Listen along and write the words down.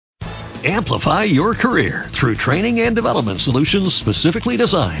Amplify your career through training and development solutions specifically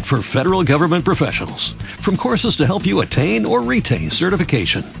designed for federal government professionals. From courses to help you attain or retain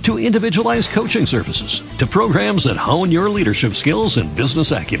certification, to individualized coaching services, to programs that hone your leadership skills and business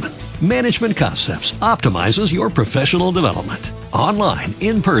acumen, Management Concepts optimizes your professional development. Online,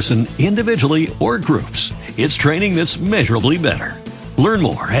 in person, individually, or groups, it's training that's measurably better. Learn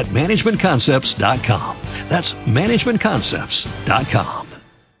more at managementconcepts.com. That's managementconcepts.com.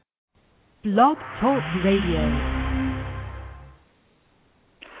 Blog Talk Radio.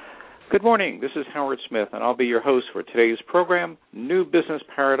 Good morning. This is Howard Smith, and I'll be your host for today's program, New Business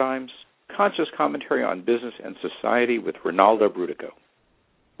Paradigms, Conscious Commentary on Business and Society with Rinaldo Brutoco.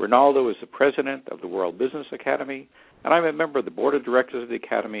 Rinaldo is the president of the World Business Academy, and I'm a member of the board of directors of the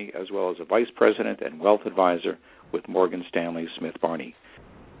Academy, as well as a vice president and wealth advisor with Morgan Stanley Smith Barney.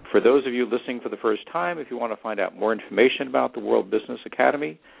 For those of you listening for the first time, if you want to find out more information about the World Business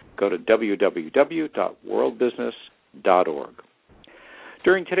Academy, go to www.worldbusiness.org.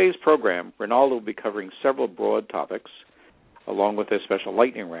 During today's program, Rinaldo will be covering several broad topics, along with a special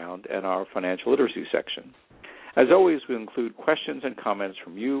lightning round and our financial literacy section. As always, we include questions and comments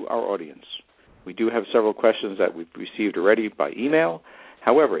from you, our audience. We do have several questions that we've received already by email.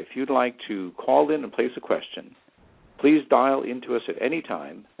 However, if you'd like to call in and place a question, please dial into us at any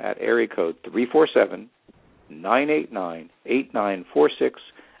time at area code 347-989-8946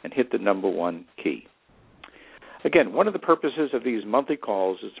 and hit the number 1 key. Again, one of the purposes of these monthly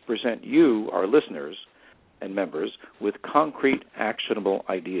calls is to present you, our listeners and members, with concrete, actionable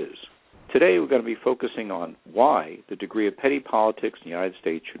ideas. Today we're going to be focusing on why the degree of petty politics in the United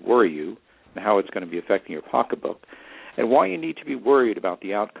States should worry you and how it's going to be affecting your pocketbook, and why you need to be worried about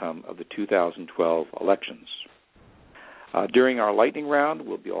the outcome of the 2012 elections. During our lightning round,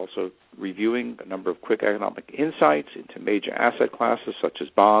 we'll be also reviewing a number of quick economic insights into major asset classes such as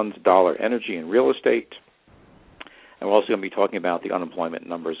bonds, dollar, energy, and real estate. And we're also going to be talking about the unemployment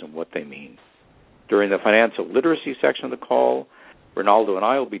numbers and what they mean. During the financial literacy section of the call, Rinaldo and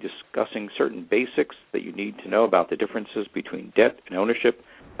I will be discussing certain basics that you need to know about the differences between debt and ownership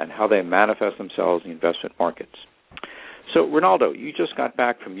and how they manifest themselves in the investment markets. So, Rinaldo, you just got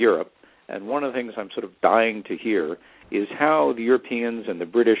back from Europe, and one of the things I'm sort of dying to hear is how the Europeans and the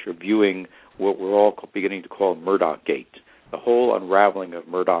British are viewing what we're all beginning to call Murdoch Gate, the whole unraveling of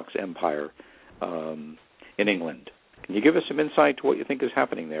Murdoch's empire in England. Can you give us some insight to what you think is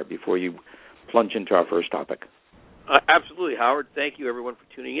happening there before you plunge into our first topic? Absolutely, Howard. Thank you, everyone, for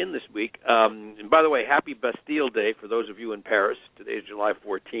tuning in this week. And by the way, happy Bastille Day for those of you in Paris. Today is July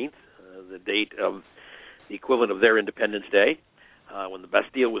 14th, the date of the equivalent of their Independence Day, when the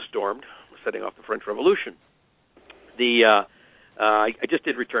Bastille was stormed, setting off the French Revolution. I just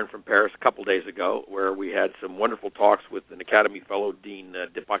did return from Paris a couple days ago, where we had some wonderful talks with an Academy Fellow, Dean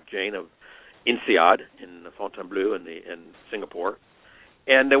Deepak Jain of INSEAD in Fontainebleau in Singapore.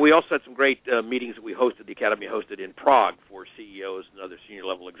 And we also had some great meetings that the Academy hosted in Prague for CEOs and other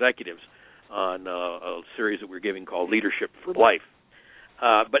senior-level executives on a series that we're giving called Leadership for Life.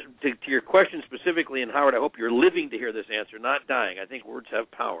 But to your question specifically, and Howard, I hope you're living to hear this answer, not dying. I think words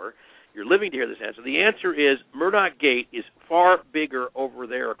have power. You're living to hear this answer. The answer is Murdoch Gate is far bigger over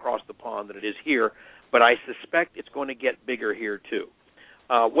there across the pond than it is here, but I suspect it's going to get bigger here too.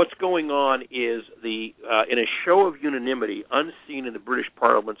 What's going on is in a show of unanimity unseen in the British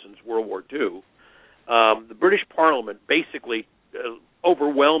Parliament since World War II, the British Parliament basically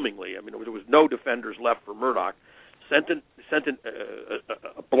overwhelmingly, I mean, there was no defenders left for Murdoch, sent a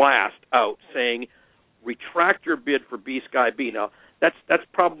blast out saying, retract your bid for B-Sky B. Now, that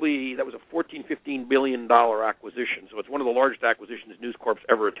was a $14-15 billion acquisition, so it's one of the largest acquisitions News Corp's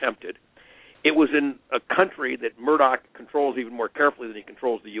ever attempted. It was in a country that Murdoch controls even more carefully than he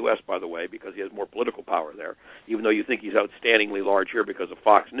controls the U.S., by the way, because he has more political power there. Even though you think he's outstandingly large here because of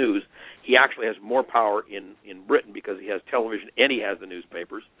Fox News, he actually has more power in Britain because he has television and he has the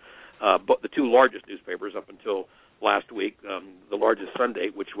newspapers, but the two largest newspapers up until last week, the largest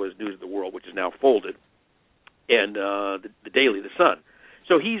Sunday, which was News of the World, which is now folded, and the Daily, The Sun.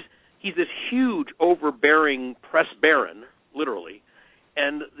 So he's this huge, overbearing press baron, literally,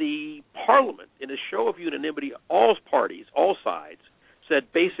 and the Parliament, in a show of unanimity, all parties, all sides,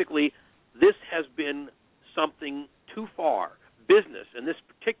 said basically this has been something too far. Business, and this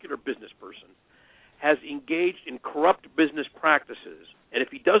particular business person, has engaged in corrupt business practices, and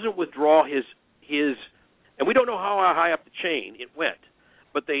if he doesn't withdraw his and we don't know how high up the chain it went,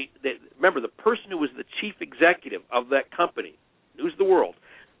 but they remember the person who was the chief executive of that company, News of the World,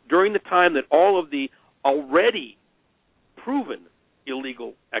 during the time that all of the already proven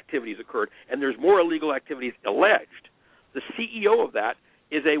illegal activities occurred, and there's more illegal activities alleged, the CEO of that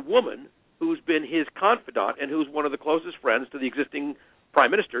is a woman who's been his confidant and who's one of the closest friends to the existing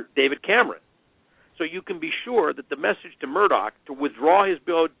Prime Minister, David Cameron. So you can be sure that the message to Murdoch to withdraw his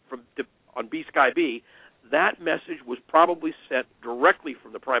bid on B-Sky B, that message was probably sent directly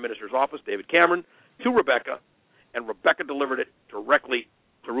from the Prime Minister's office, David Cameron, to Rebecca, and Rebecca delivered it directly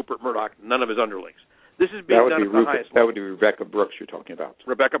to Rupert Murdoch, none of his underlings. This is being done at the highest level. That would be Rebecca Brooks you're talking about.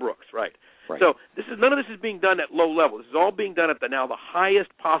 Rebecca Brooks, right. So none of this is being done at low level. This is all being done at the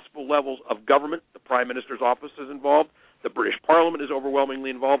highest possible levels of government. The Prime Minister's office is involved. The British Parliament is overwhelmingly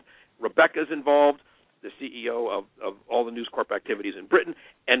involved. Rebecca's involved, the CEO of all the News Corp activities in Britain,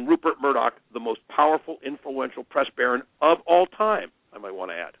 and Rupert Murdoch, the most powerful, influential press baron of all time, I might want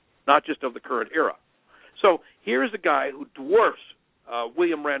to add, not just of the current era. So here's a guy who dwarfs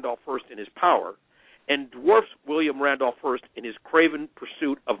William Randolph Hearst in his power and dwarfs William Randolph Hearst in his craven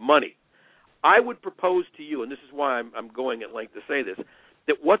pursuit of money. I would propose to you, and this is why I'm going at length to say this,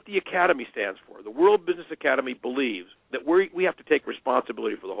 that what the Academy stands for, the World Business Academy, believes that we have to take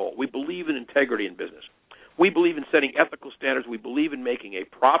responsibility for the whole. We believe in integrity in business. We believe in setting ethical standards. We believe in making a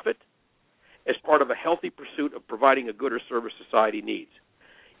profit as part of a healthy pursuit of providing a good or service society needs.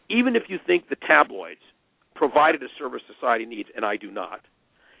 Even if you think the tabloids provided a service society needs, and I do not,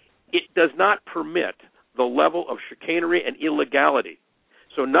 it does not permit the level of chicanery and illegality.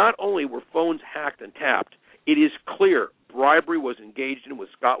 So not only were phones hacked and tapped, it is clear bribery was engaged in with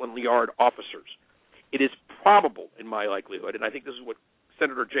Scotland Yard officers. It is probable, in my likelihood, and I think this is what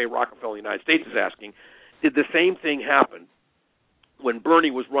Senator Jay Rockefeller in the United States is asking, did the same thing happen when Bernie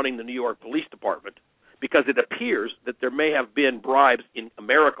was running the New York Police Department? Because it appears that there may have been bribes in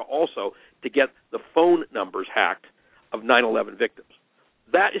America also to get the phone numbers hacked of 9/11 victims.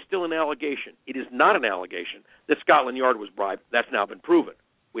 That is still an allegation. It is not an allegation that Scotland Yard was bribed. That's now been proven.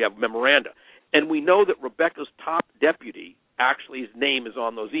 We have memoranda. And we know that Rebecca's top deputy, actually his name is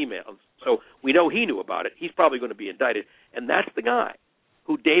on those emails. So we know he knew about it. He's probably going to be indicted. And that's the guy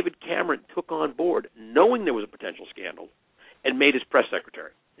who David Cameron took on board, knowing there was a potential scandal, and made his press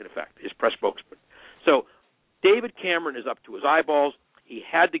secretary, in effect, his press spokesman. So David Cameron is up to his eyeballs. He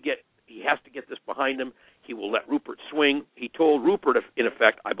has to get this behind him. He will let Rupert swing. He told Rupert, in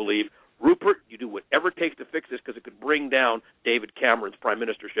effect, I believe, Rupert, you do whatever it takes to fix this because it could bring down David Cameron's prime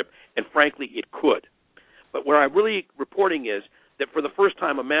ministership, and frankly, it could. But what I'm really reporting is that for the first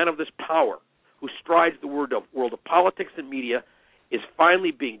time, a man of this power who strides the world of politics and media is finally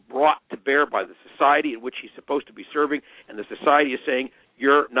being brought to bear by the society in which he's supposed to be serving, and the society is saying,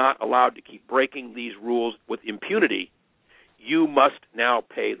 you're not allowed to keep breaking these rules with impunity. You must now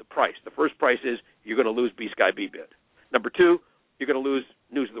pay the price. The first price is you're going to lose B-Sky B bid. Number two, you're going to lose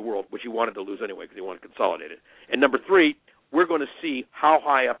News of the World, which you wanted to lose anyway because you wanted to consolidate it. And number three, we're going to see how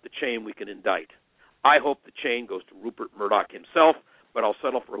high up the chain we can indict. I hope the chain goes to Rupert Murdoch himself, but I'll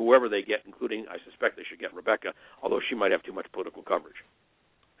settle for whoever they get, including I suspect they should get Rebecca, although she might have too much political coverage.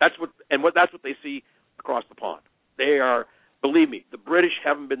 That's what they see across the pond. They are, believe me, the British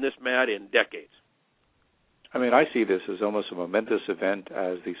haven't been this mad in decades. I mean, I see this as almost a momentous event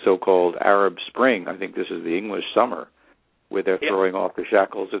as the so-called Arab Spring. I think this is the English summer, where they're throwing off the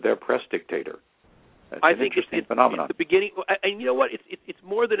shackles of their press dictator. That's an interesting phenomenon. It's the beginning, and you know what? It's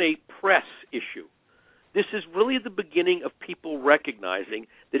more than a press issue. This is really the beginning of people recognizing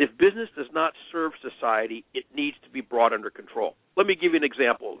that if business does not serve society, it needs to be brought under control. Let me give you an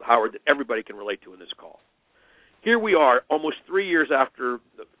example, Howard, that everybody can relate to in this call. Here we are, almost 3 years after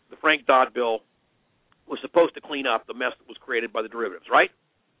the Frank Dodd bill was supposed to clean up the mess that was created by the derivatives, right?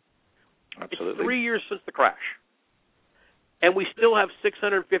 Absolutely. It's 3 years since the crash. And we still have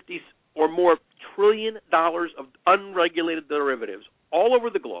 $650 or more trillion of unregulated derivatives all over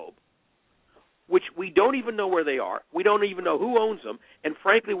the globe, which we don't even know where they are. We don't even know who owns them. And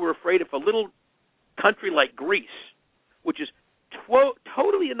frankly, we're afraid if a little country like Greece, which is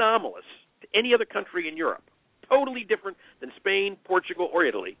totally anomalous to any other country in Europe, totally different than Spain, Portugal, or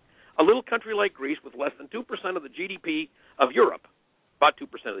Italy, a little country like Greece with less than 2% of the GDP of Europe, about 2%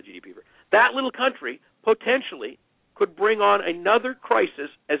 of the GDP, that little country potentially could bring on another crisis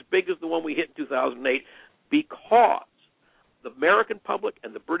as big as the one we hit in 2008 because the American public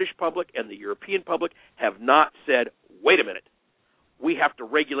and the British public and the European public have not said, wait a minute, we have to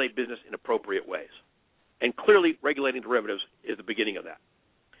regulate business in appropriate ways. And clearly regulating derivatives is the beginning of that.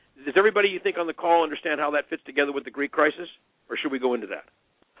 Does everybody you think on the call understand how that fits together with the Greek crisis, or should we go into that?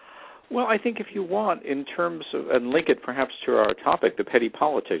 Well, I think if you want, in terms of, and link it perhaps to our topic, the petty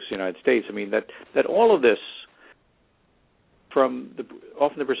politics of the United States, I mean, that all of this, from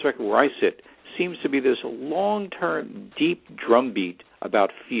often the perspective where I sit, seems to be this long-term, deep drumbeat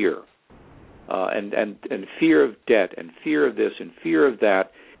about fear. and fear of debt and fear of this and fear of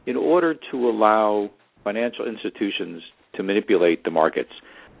that in order to allow financial institutions to manipulate the markets.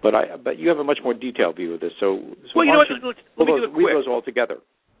 But you have a much more detailed view of this. So well, you know what? Let me do it quick. Weave those all together.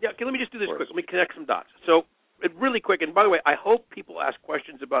 Yeah, okay, let me just do this quick. Let me connect some dots. So, really quick, and by the way, I hope people ask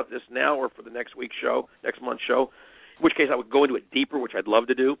questions about this now or for the next week's show, next month's show, in which case I would go into it deeper, which I'd love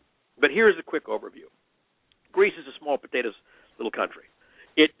to do. But here's a quick overview. Greece is a small potatoes little country.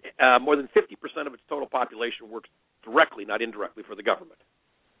 It more than 50% of its total population works directly, not indirectly, for the government.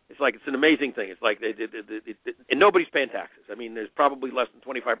 It's an amazing thing. It's like and nobody's paying taxes. I mean, there's probably less than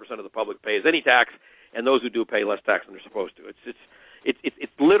 25% of the public pays any tax, and those who do pay less tax than they're supposed to.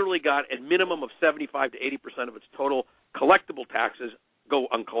 It's literally got a minimum of 75 to 80% of its total collectible taxes go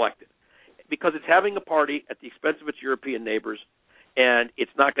uncollected, because it's having a party at the expense of its European neighbors, and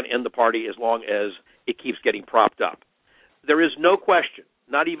it's not going to end the party as long as it keeps getting propped up. There is no question,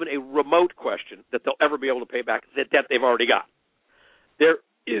 not even a remote question, that they'll ever be able to pay back the debt they've already got. There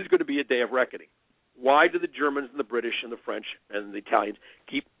is going to be a day of reckoning. Why do the Germans and the British and the French and the Italians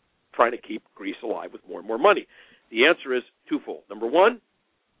keep trying to keep Greece alive with more and more money? The answer is twofold. Number one,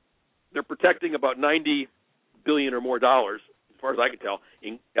 they're protecting about $90 billion or more dollars, as far as I can tell,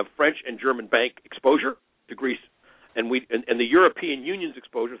 of French and German bank exposure to Greece, and the European Union's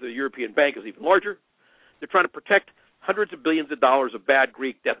exposure to the European bank is even larger. They're trying to protect hundreds of billions of dollars of bad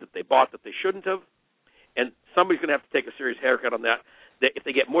Greek debt that they bought that they shouldn't have, and somebody's going to have to take a serious haircut on that. If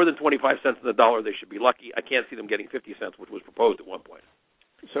they get more than 25 cents on the dollar, they should be lucky. I can't see them getting 50 cents, which was proposed at one point.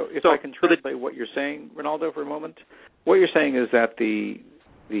 So I can translate what you're saying, Rinaldo, for a moment. What you're saying is that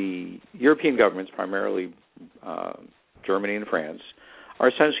the European governments, primarily Germany and France, are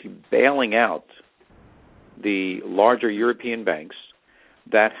essentially bailing out the larger European banks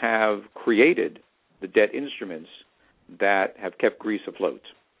that have created the debt instruments that have kept Greece afloat.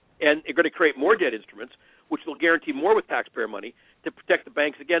 And they're going to create more debt instruments, which will guarantee more with taxpayer money to protect the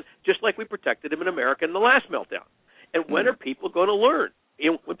banks again, just like we protected them in America in the last meltdown. And when are people going to learn?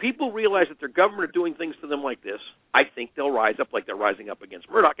 When people realize that their government are doing things to them like this, I think they'll rise up like they're rising up against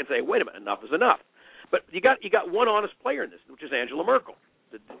Murdoch and say, wait a minute, enough is enough. But you got one honest player in this, which is Angela Merkel,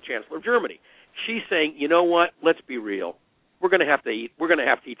 the Chancellor of Germany. She's saying, you know what, let's be real. We're going to have to eat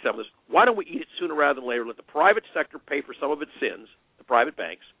some of this. Why don't we eat it sooner rather than later? Let the private sector pay for some of its sins, the private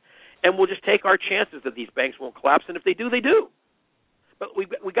banks, and we'll just take our chances that these banks won't collapse, and if they do, they do. But we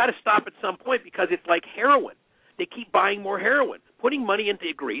got to stop at some point, because it's like heroin. They keep buying more heroin. Putting money into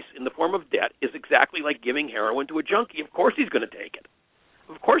Greece in the form of debt is exactly like giving heroin to a junkie. Of course he's going to take it.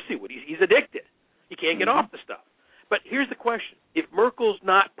 Of course he would. He's addicted. He can't get off the stuff. But here's the question. If Merkel's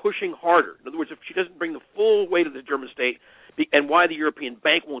not pushing harder, in other words, if she doesn't bring the full weight of the German state, and why the European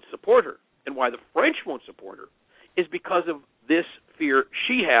Bank won't support her, and why the French won't support her, is because of this fear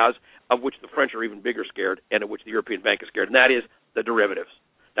she has, of which the French are even bigger scared, and of which the European Bank is scared, and that is the derivatives.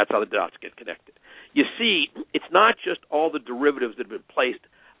 That's how the dots get connected. You see, it's not just all the derivatives that have been placed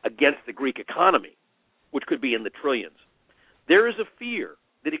against the Greek economy, which could be in the trillions. There is a fear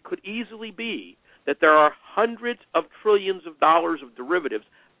that it could easily be that there are hundreds of trillions of dollars of derivatives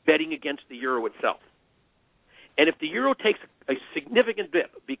betting against the euro itself. And if the euro takes a significant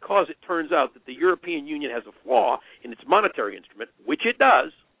dip because it turns out that the European Union has a flaw in its monetary instrument, which it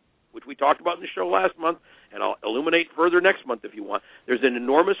does, which we talked about in the show last month, and I'll illuminate further next month if you want. There's an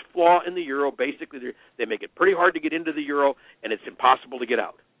enormous flaw in the euro. Basically, they make it pretty hard to get into the euro, and it's impossible to get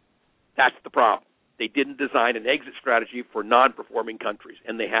out. That's the problem. They didn't design an exit strategy for non-performing countries,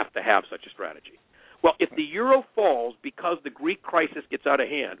 and they have to have such a strategy. Well, if the euro falls because the Greek crisis gets out of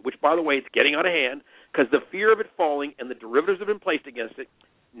hand, which, by the way, it's getting out of hand because the fear of it falling and the derivatives have been placed against it,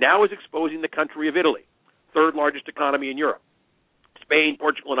 now is exposing the country of Italy, third largest economy in Europe. Spain,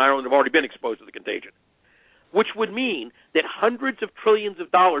 Portugal, and Ireland have already been exposed to the contagion, which would mean that hundreds of trillions of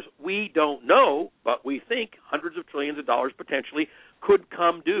dollars, we don't know, but we think hundreds of trillions of dollars potentially could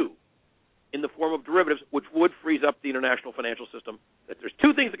come due in the form of derivatives, which would freeze up the international financial system. There's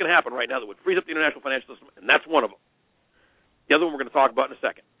two things that can happen right now that would freeze up the international financial system, and that's one of them. The other one we're going to talk about in a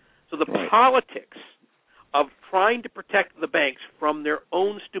second. So the politics of trying to protect the banks from their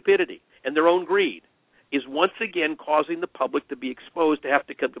own stupidity and their own greed is once again causing the public to be exposed to have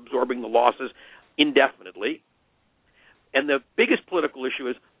to keep absorbing the losses indefinitely. And the biggest political issue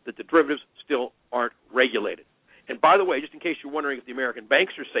is that the derivatives still aren't regulated. And by the way, just in case you're wondering if the American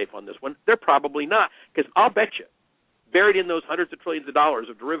banks are safe on this one, they're probably not, because I'll bet you, buried in those hundreds of trillions of dollars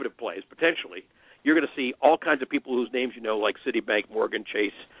of derivative plays, potentially, you're going to see all kinds of people whose names you know, like Citibank, Morgan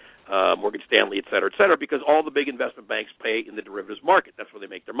Chase, Morgan Stanley, et cetera, because all the big investment banks pay in the derivatives market. That's where they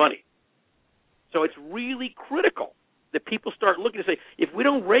make their money. So it's really critical that people start looking to say, if we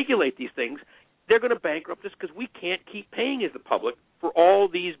don't regulate these things, they're going to bankrupt us because we can't keep paying as the public for all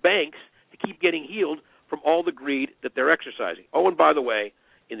these banks to keep getting healed from all the greed that they're exercising. Oh, and by the way,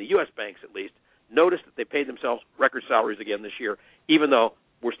 in the U.S. banks at least, notice that they paid themselves record salaries again this year, even though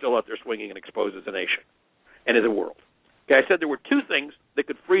we're still out there swinging and exposed as a nation and as a world. Okay, I said there were two things that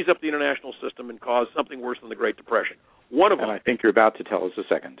could freeze up the international system and cause something worse than the Great Depression. One of them... And I think you're about to tell us a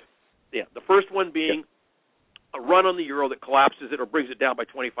second. Yeah, the first one being a run on the euro that collapses it or brings it down by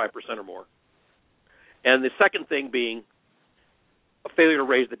 25% or more. And the second thing being a failure to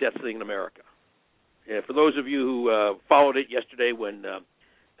raise the debt ceiling in America. For those of you who followed it yesterday when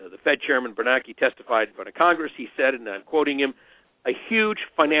the Fed Chairman Bernanke testified in front of Congress, he said, and I'm quoting him, a huge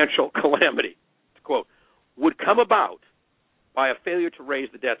financial calamity, quote, would come about by a failure to raise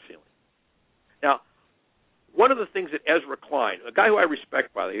the debt ceiling. Now, one of the things that Ezra Klein, a guy who I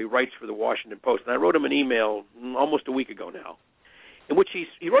respect, by the way, who writes for the Washington Post, and I wrote him an email almost a week ago now, in which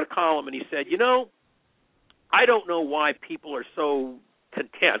he wrote a column and he said, I don't know why people are so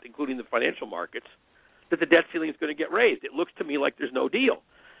content, including the financial markets, that the debt ceiling is going to get raised. It looks to me like there's no deal.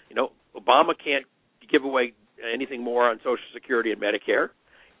 Obama can't give away anything more on Social Security and Medicare,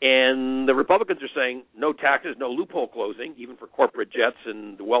 and the Republicans are saying no taxes, no loophole closing, even for corporate jets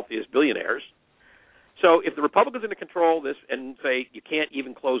and the wealthiest billionaires. So if the Republicans are going to control this and say you can't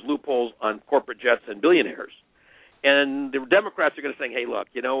even close loopholes on corporate jets and billionaires, and the Democrats are going to say, hey, look,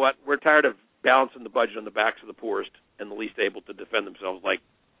 you know what, we're tired of balancing the budget on the backs of the poorest and the least able to defend themselves, like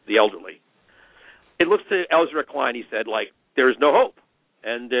the elderly. It looks to Ezra Klein, he said, like there's no hope,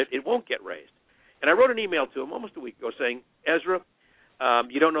 and it won't get raised. And I wrote an email to him almost a week ago saying, Ezra,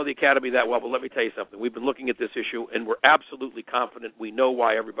 you don't know the Academy that well, but let me tell you something. We've been looking at this issue, and we're absolutely confident. We know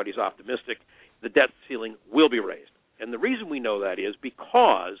why everybody's optimistic. The debt ceiling will be raised. And the reason we know that is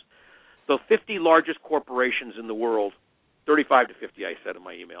because the 50 largest corporations in the world, 35 to 50, I said in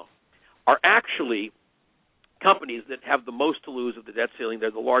my email, are actually companies that have the most to lose of the debt ceiling.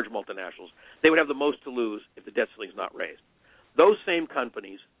 They're the large multinationals. They would have the most to lose if the debt ceiling is not raised. Those same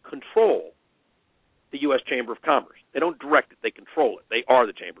companies control the U.S. Chamber of Commerce. They don't direct it. They control it. They are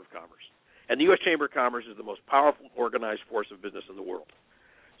the Chamber of Commerce. And the U.S. Chamber of Commerce is the most powerful organized force of business in the world.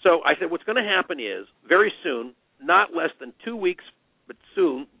 So I said what's going to happen is very soon, not less than 2 weeks, but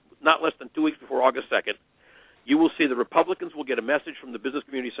soon, not less than 2 weeks before August 2nd, you will see the Republicans will get a message from the business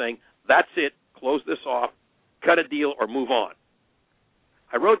community saying, that's it, close this off, cut a deal, or move on.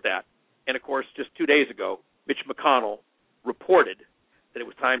 I wrote that, and of course, just 2 days ago, Mitch McConnell reported that it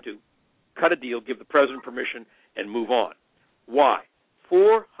was time to cut a deal, give the president permission, and move on. Why?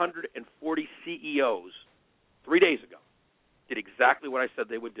 440 CEOs 3 days ago did exactly what I said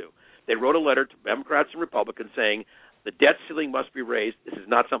they would do. They wrote a letter to Democrats and Republicans saying the debt ceiling must be raised. This is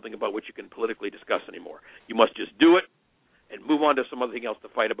not something about which you can politically discuss anymore. You must just do it and move on to some other thing else to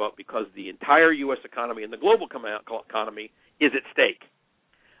fight about because the entire U.S. economy and the global economy is at stake.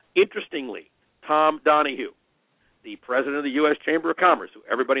 Interestingly, Tom Donahue, the president of the U.S. Chamber of Commerce, who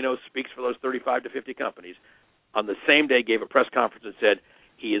everybody knows speaks for those 35 to 50 companies, on the same day gave a press conference and said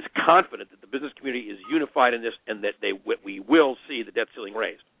he is confident that the business community is unified in this and that we will see the debt ceiling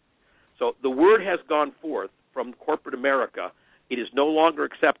raised. So the word has gone forth from corporate America. It is no longer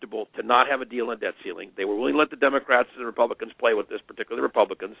acceptable to not have a deal on debt ceiling. They were willing to let the Democrats and the Republicans play with this, particularly the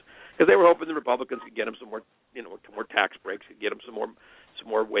Republicans, because they were hoping the Republicans could get them some more, more tax breaks, could get them some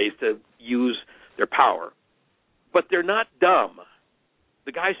more ways to use their power. But they're not dumb.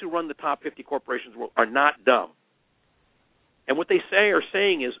 The guys who run the top 50 corporations in the world are not dumb. And what they are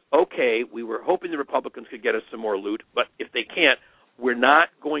saying is, okay, we were hoping the Republicans could get us some more loot, but if they can't, we're not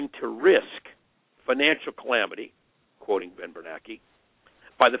going to risk financial calamity, quoting Ben Bernanke,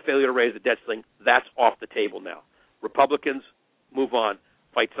 by the failure to raise the debt ceiling. That's off the table now. Republicans, move on,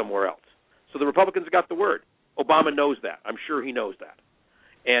 fight somewhere else. So the Republicans got the word. Obama knows that. I'm sure he knows that.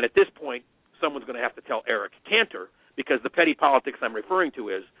 And at this point, someone's going to have to tell Eric Cantor, because the petty politics I'm referring to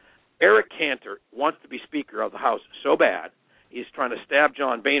is Eric Cantor wants to be Speaker of the House so bad, he's trying to stab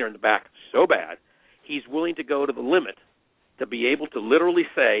John Boehner in the back so bad, he's willing to go to the limit to be able to literally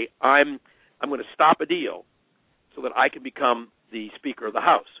say, I'm going to stop a deal so that I can become the Speaker of the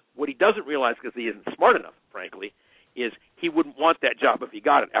House. What he doesn't realize, because he isn't smart enough, frankly, is he wouldn't want that job if he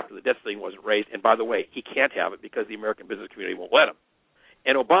got it after the debt ceiling wasn't raised. And by the way, he can't have it because the American business community won't let him.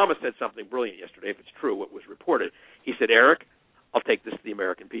 And Obama said something brilliant yesterday, if it's true, what was reported. He said, Eric, I'll take this to the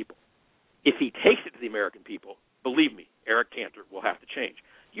American people. If he takes it to the American people, believe me, Eric Cantor will have to change.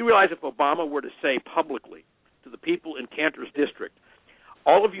 You realize if Obama were to say publicly to the people in Cantor's district,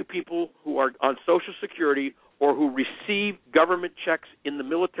 all of you people who are on Social Security or who receive government checks, in the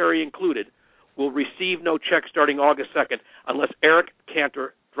military included, will receive no check starting August 2nd unless Eric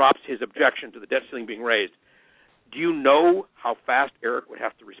Cantor drops his objection to the debt ceiling being raised, do you know how fast Eric would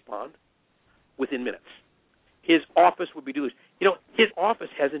have to respond? Within minutes. His office would be doing. His office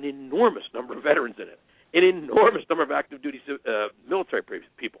has an enormous number of veterans in it, an enormous number of active duty military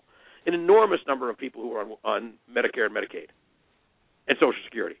people, an enormous number of people who are on Medicare and Medicaid and Social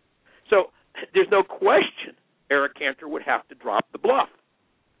Security. So there's no question Eric Cantor would have to drop the bluff.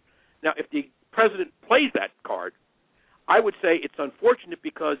 Now, if the president plays that card, I would say it's unfortunate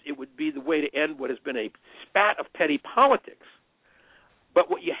because it would be the way to end what has been a spat of petty politics. But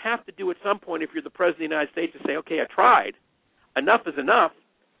what you have to do at some point, if you're the president of the United States, is say, okay, I tried. Enough is enough.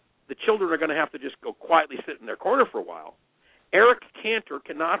 The children are going to have to just go quietly sit in their corner for a while. Eric Cantor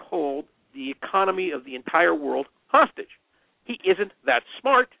cannot hold the economy of the entire world hostage. He isn't that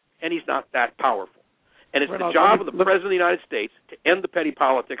smart, and he's not that powerful. And it's the job of the President of the United States to end the petty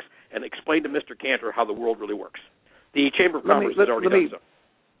politics and explain to Mr. Cantor how the world really works. The Chamber of Commerce has already done so.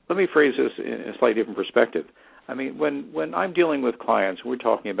 Let me phrase this in a slightly different perspective. I mean, when I'm dealing with clients, we're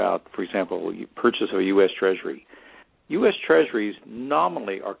talking about, for example, purchase of a U.S. Treasury. U.S. Treasuries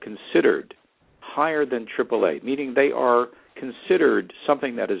nominally are considered higher than AAA, meaning they are considered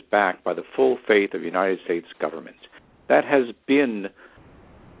something that is backed by the full faith of the United States government. That has been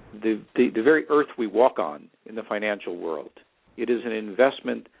the very earth we walk on in the financial world. It is an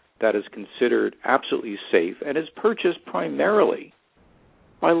investment that is considered absolutely safe and is purchased primarily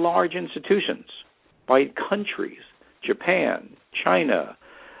by large institutions, by countries, Japan, China,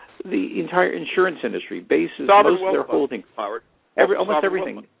 the entire insurance industry bases most of their holdings. Almost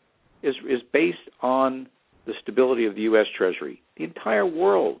everything is based on the stability of the U.S. Treasury. The entire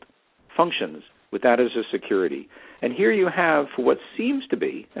world functions with that as a security. And here you have, for what seems to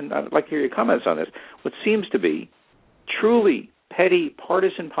be, and I'd like to hear your comments on this, what seems to be truly petty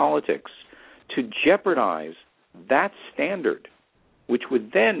partisan politics to jeopardize that standard, which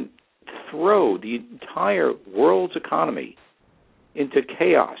would then throw the entire world's economy into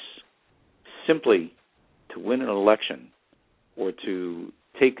chaos simply to win an election or to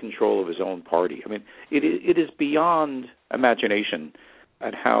take control of his own party. I mean, it is beyond imagination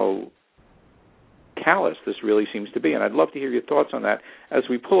at how callous this really seems to be. And I'd love to hear your thoughts on that as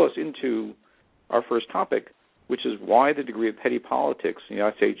we pull us into our first topic, which is why the degree of petty politics in the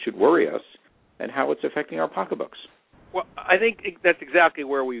United States should worry us and how it's affecting our pocketbooks. Well, I think that's exactly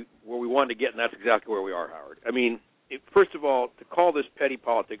where we wanted to get, and that's exactly where we are, Howard. I mean, first of all, to call this petty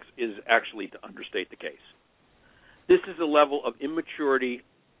politics is actually to understate the case. This is a level of immaturity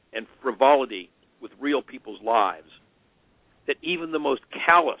and frivolity with real people's lives that even the most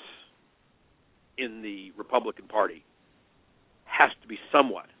callous in the Republican Party has to be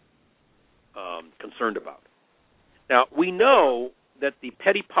somewhat concerned about. Now, we know that the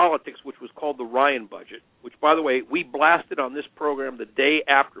petty politics, which was called the Ryan budget, which, by the way, we blasted on this program the day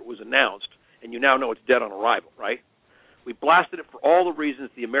after it was announced, and you now know it's dead on arrival, right? We blasted it for all the reasons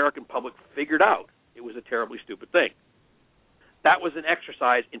the American public figured out it was a terribly stupid thing. That was an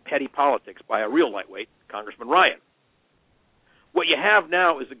exercise in petty politics by a real lightweight, Congressman Ryan. What you have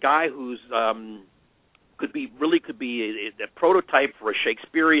now is a guy who's could be a prototype for a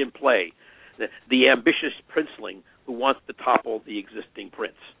Shakespearean play, the ambitious princeling who wants to topple the existing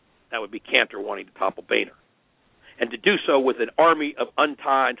prince. That would be Cantor wanting to topple Boehner. And to do so with an army of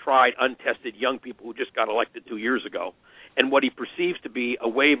untried, untested young people who just got elected 2 years ago, and what he perceives to be a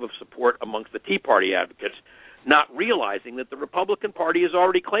wave of support amongst the Tea Party advocates, not realizing that the Republican Party is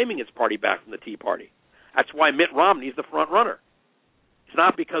already claiming its party back from the Tea Party. That's why Mitt Romney is the front runner. It's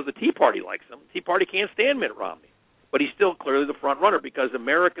not because the Tea Party likes him. The Tea Party can't stand Mitt Romney. But he's still clearly the front runner because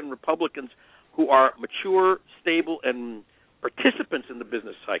American Republicans who are mature, stable, and participants in the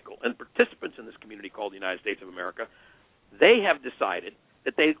business cycle and participants in this community called the United States of America, they have decided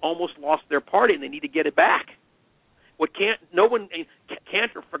that they almost lost their party and they need to get it back.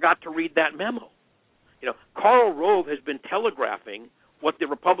 Cantor forgot to read that memo. Karl Rove has been telegraphing what the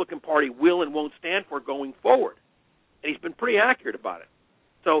Republican Party will and won't stand for going forward, and he's been pretty accurate about it.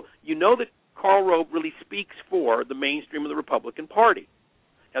 So you know that Karl Rove really speaks for the mainstream of the Republican Party.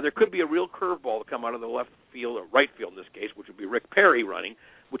 Now, there could be a real curveball to come out of the left field, or right field in this case, which would be Rick Perry running,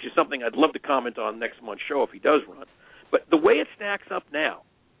 which is something I'd love to comment on next month's show if he does run. But the way it stacks up now,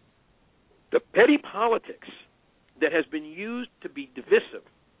 the petty politics that has been used to be divisive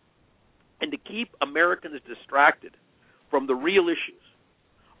and to keep Americans distracted from the real issues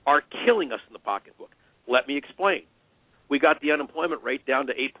are killing us in the pocketbook. Let me explain. We got the unemployment rate down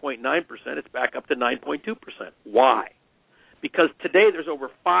to 8.9%. It's back up to 9.2%. Why? Because today there's over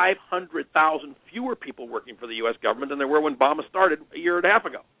 500,000 fewer people working for the U.S. government than there were when Obama started a year and a half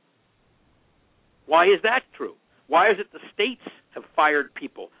ago. Why is that true? Why is it the states have fired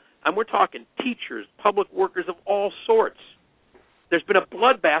people. And we're talking teachers, public workers of all sorts. There's been a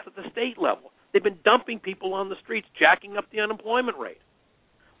bloodbath at the state level. They've been dumping people on the streets, jacking up the unemployment rate.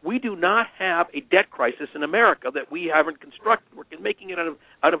 We do not have a debt crisis in America that we haven't constructed. We're making it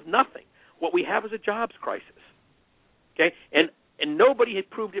out of nothing. What we have is a jobs crisis. Okay? And nobody had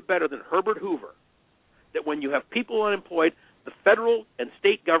proved it better than Herbert Hoover, that when you have people unemployed, the federal and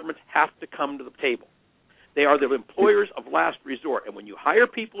state governments have to come to the table. They are the employers of last resort. And when you hire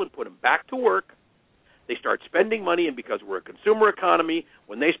people and put them back to work, they start spending money, and because we're a consumer economy,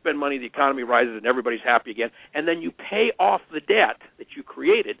 when they spend money, the economy rises and everybody's happy again. And then you pay off the debt that you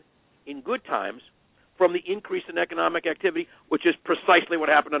created in good times from the increase in economic activity, which is precisely what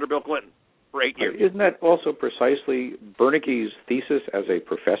happened under Bill Clinton for 8 years. Isn't that also precisely Bernanke's thesis as a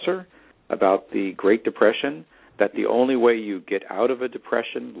professor about the Great Depression, that the only way you get out of a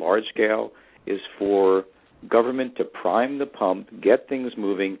depression, large scale, is for government to prime the pump, get things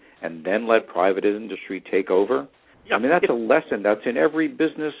moving, and then let private industry take over? Yeah, I mean, that's a lesson that's in every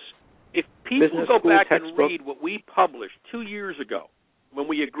business. If people go back and read what we published 2 years ago, when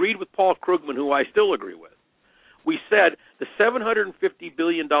we agreed with Paul Krugman, who I still agree with, we said the $750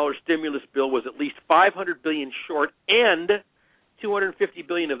 billion stimulus bill was at least $500 billion short, and $250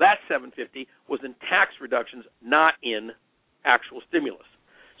 billion of that $750 was in tax reductions, not in actual stimulus.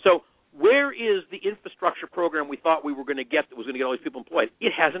 So where is the infrastructure program we thought we were going to get that was going to get all these people employed?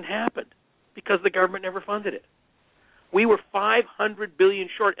 It hasn't happened because the government never funded it. We were $500 billion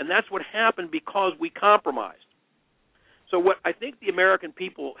short, and that's what happened because we compromised. So what I think the American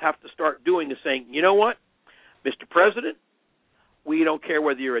people have to start doing is saying, you know what, Mr. President, we don't care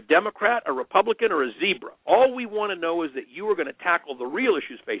whether you're a Democrat, a Republican, or a zebra. All we want to know is that you are going to tackle the real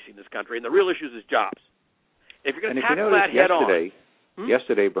issues facing this country, and the real issues is jobs. If you're going to tackle that head on.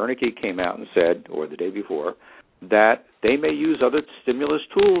 Yesterday, Bernanke came out and said, or the day before, that they may use other stimulus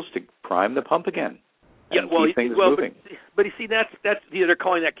tools to prime the pump again and keep things moving. But you see, they're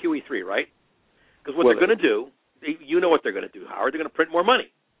calling that QE3, right? Because what they're going to do, you know what they're going to do, Howard. They're going to print more money,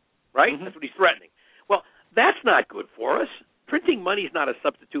 right? Mm-hmm. That's what he's threatening. Well, that's not good for us. Printing money is not a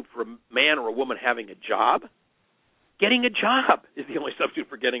substitute for a man or a woman having a job. Getting a job is the only substitute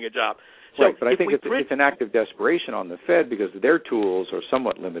for getting a job. So right, but I think it's an act of desperation on the Fed because their tools are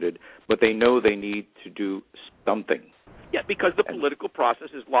somewhat limited, but they know they need to do something. Yeah, because the political process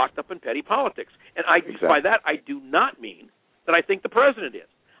is locked up in petty politics. And by that, I do not mean that I think the president is.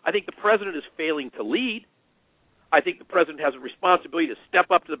 I think the president is failing to lead. I think the president has a responsibility to step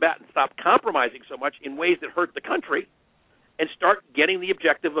up to the bat and stop compromising so much in ways that hurt the country and start getting the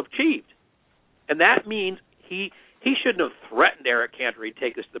objective achieved. And that means he shouldn't have threatened Eric Cantor he'd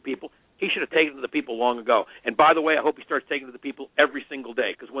take this to the people. He should have taken it to the people long ago. And by the way, I hope he starts taking it to the people every single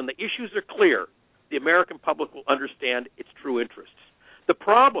day, because when the issues are clear, the American public will understand its true interests. The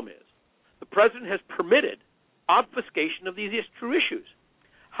problem is the president has permitted obfuscation of these true issues.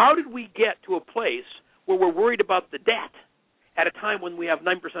 How did we get to a place where we're worried about the debt at a time when we have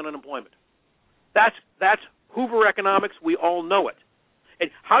 9% unemployment? That's Hoover economics. We all know it. And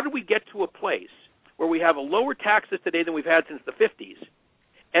how did we get to a place where we have a lower taxes today than we've had since the 50s,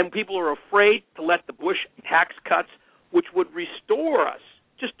 and people are afraid to let the Bush tax cuts, which would restore us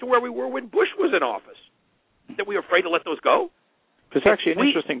just to where we were when Bush was in office, that we are afraid to let those go? There's actually an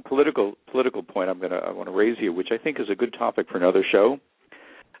interesting political point I want to raise here, which I think is a good topic for another show,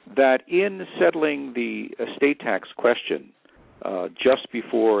 that in settling the estate tax question just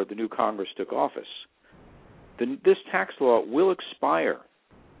before the new Congress took office, this tax law will expire.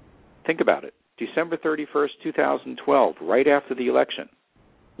 Think about it. December 31st, 2012, right after the election,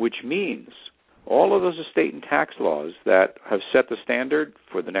 which means all of those estate and tax laws that have set the standard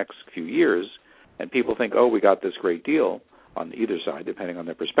for the next few years, and people think, oh, we got this great deal on either side, depending on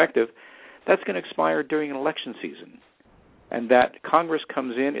their perspective, that's going to expire during an election season. And that Congress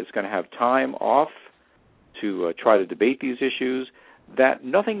comes in, it's going to have time off to try to debate these issues, that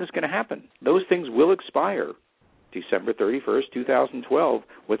nothing is going to happen. Those things will expire December 31st, 2012,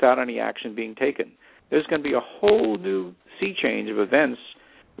 without any action being taken. There's going to be a whole new sea change of events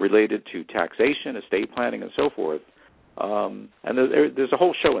related to taxation, estate planning, and so forth. And there's a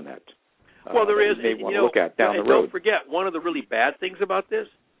whole show in that. Well, there is. You may want to look at down the road. Don't forget, one of the really bad things about this,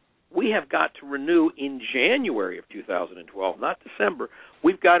 we have got to renew in January of 2012, not December.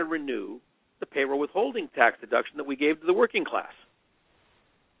 We've got to renew the payroll withholding tax deduction that we gave to the working class.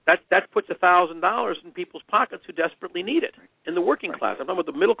 That puts $1,000 in people's pockets who desperately need it. In the working class, I'm talking about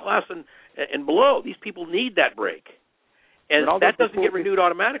the middle class and below. These people need that break. And that doesn't get renewed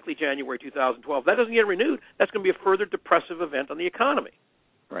automatically January 2012. That doesn't get renewed. That's going to be a further depressive event on the economy.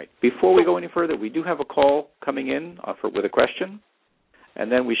 Right. Before we go any further, we do have a call coming in with a question,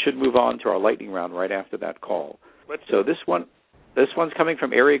 and then we should move on to our lightning round right after that call. So this one's coming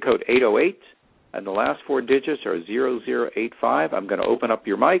from area code 808, and the last four digits are 0085. I'm going to open up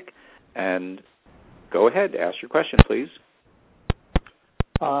your mic, and go ahead. Ask your question, please.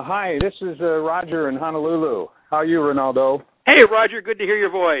 Hi, this is Roger in Honolulu. How are you, Rinaldo? Hey, Roger. Good to hear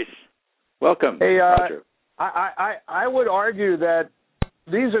your voice. Welcome, Hey, Roger. I would argue that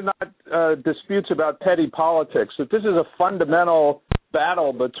these are not disputes about petty politics, that this is a fundamental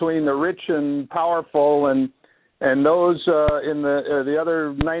battle between the rich and powerful and those in the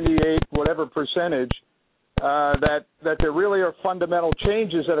other 98 whatever percentage, that there really are fundamental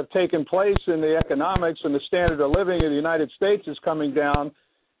changes that have taken place in the economics, and the standard of living in the United States is coming down,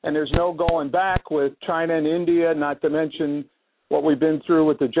 and there's no going back with China and India, not to mention what we've been through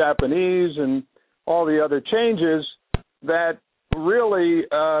with the Japanese and all the other changes, that really,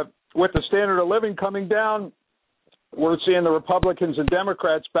 with the standard of living coming down, we're seeing the Republicans and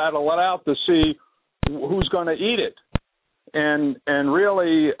Democrats battle it out to see who's going to eat it. And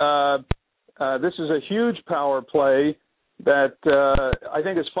really, this is a huge power play that I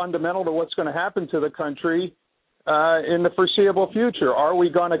think is fundamental to what's going to happen to the country in the foreseeable future. Are we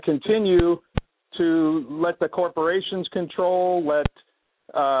going to continue to let the corporations control, let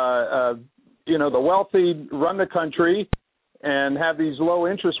the wealthy run the country, and have these low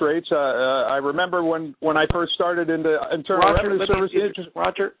interest rates? I remember when I first started into Internal Revenue Service.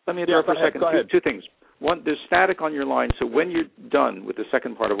 Roger, let me interrupt for a second. Two things. One, there's static on your line, so when you're done with the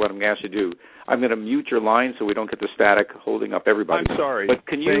second part of what I'm going to ask you to do, I'm going to mute your line so we don't get the static holding up everybody. I'm sorry. But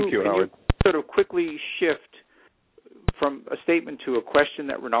can you Howard. sort of quickly shift from a statement to a question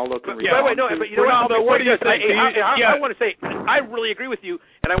that Rinaldo can respond to? But you know Rinaldo, what do you think? I want to say, I really agree with you,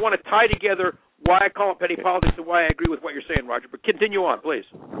 and I want to tie together why I call it petty politics and why I agree with what you're saying, Roger. But continue on, please.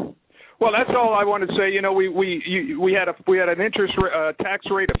 Well, that's all I want to say. We had an interest tax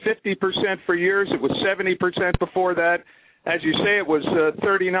rate of 50% for years. It was 70% before that. As you say, it was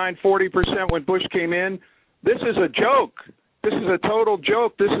 39-40% when Bush came in. This is a joke. This is a total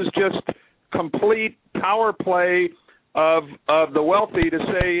joke. This is just complete power play of the wealthy to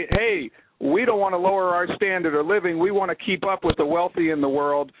say, hey, we don't want to lower our standard of living. We want to keep up with the wealthy in the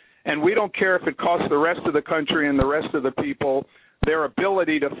world, and we don't care if it costs the rest of the country and the rest of the people their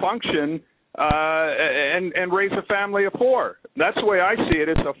ability to function and raise a family of four. That's the way I see it.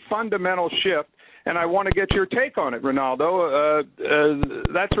 It's a fundamental shift, and I want to get your take on it, Rinaldo.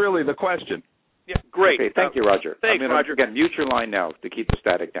 That's really the question. Yeah, great. Okay, thank you, Roger. Thanks, Roger. Again, mute your line now to keep the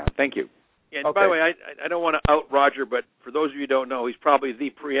static down. Thank you. Yeah, and by the way, I don't want to out Roger, but for those of you who don't know, he's probably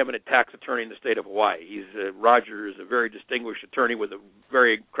the preeminent tax attorney in the state of Hawaii. Roger is a very distinguished attorney with a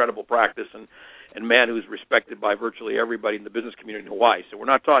very credible practice and man who's respected by virtually everybody in the business community in Hawaii. So we're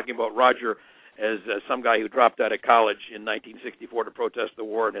not talking about Roger as some guy who dropped out of college in 1964 to protest the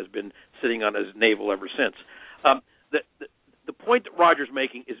war and has been sitting on his navel ever since. The point that Roger's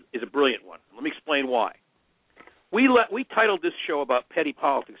making is a brilliant one. Let me explain why. We titled this show about petty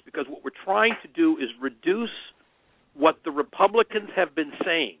politics because what we're trying to do is reduce what the Republicans have been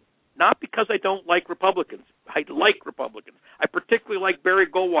saying. Not because I don't like Republicans. I like Republicans. I particularly like Barry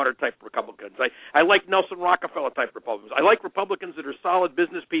Goldwater-type Republicans. I like Nelson Rockefeller-type Republicans. I like Republicans that are solid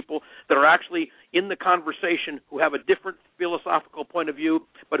business people that are actually in the conversation, who have a different philosophical point of view,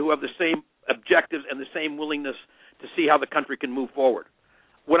 but who have the same objectives and the same willingness to see how the country can move forward.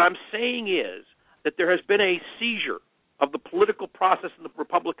 What I'm saying is that there has been a seizure of the political process in the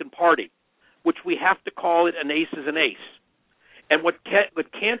Republican Party, which we have to call it an ace is an ace. And what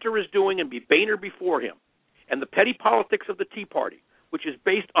Cantor is doing, and Boehner before him, and the petty politics of the Tea Party, which is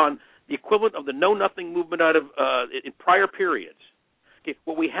based on the equivalent of the know-nothing movement out of in prior periods. Okay,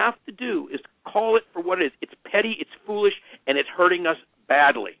 what we have to do is call it for what it is. It's petty, it's foolish, and it's hurting us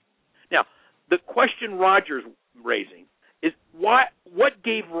badly. Now, the question Roger's raising is what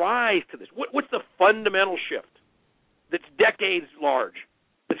gave rise to this? What's the fundamental shift that's decades large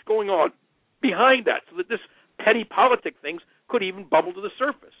that's going on behind that, so that this petty politic things could even bubble to the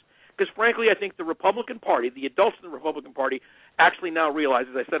surface? Because frankly, I think the Republican Party, the adults in the Republican Party, actually now realize,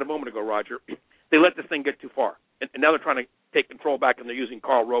 as I said a moment ago, Roger, they let this thing get too far. And now they're trying to take control back, and they're using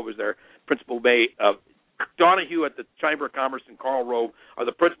Karl Rove as their principal way of Donahue at the Chamber of Commerce and Karl Rove are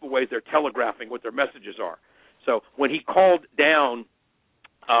the principal ways they're telegraphing what their messages are. So when he called down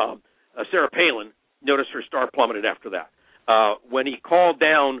Sarah Palin, notice her star plummeted after that. When he called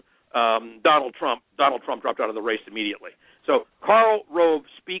down Donald Trump dropped out of the race immediately. So Karl Rove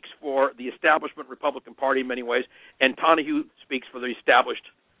speaks for the establishment Republican Party in many ways, and Donahue speaks for the established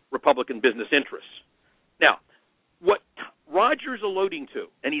Republican business interests. Now, what Roger's alluding to,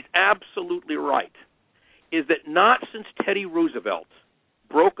 and he's absolutely right, is that not since Teddy Roosevelt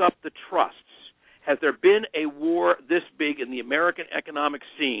broke up the trusts has there been a war this big in the American economic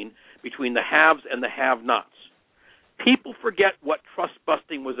scene between the haves and the have-nots. People forget what trust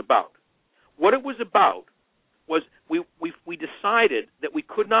busting was about. What it was about was we decided that we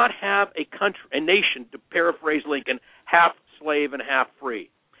could not have a nation, to paraphrase Lincoln, half slave and half free.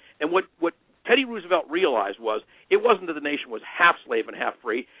 And what Teddy Roosevelt realized was it wasn't that the nation was half slave and half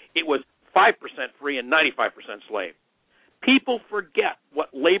free. It was 5% free and 95% slave. People forget what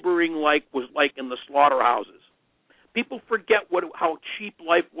laboring was like in the slaughterhouses. People forget how cheap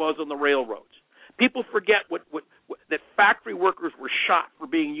life was on the railroads. People forget that factory workers were shot for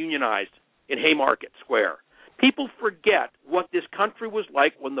being unionized in Haymarket Square. People forget what this country was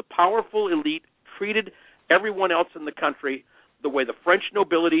like when the powerful elite treated everyone else in the country the way the French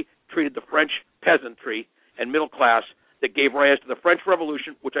nobility treated the French peasantry and middle class that gave rise to the French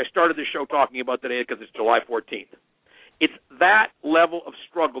Revolution, which I started this show talking about today because it's July 14th. It's that level of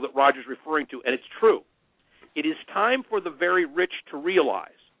struggle that Roger's referring to, and it's true. It is time for the very rich to realize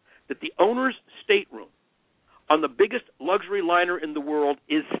that the owner's stateroom on the biggest luxury liner in the world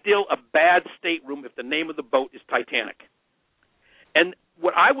is still a bad stateroom if the name of the boat is Titanic. And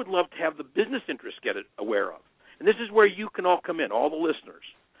what I would love to have the business interests get aware of, and this is where you can all come in, all the listeners,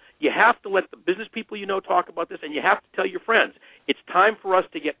 you have to let the business people you know talk about this, and you have to tell your friends. It's time for us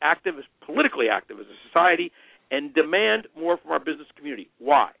to get active, politically active as a society, and demand more from our business community.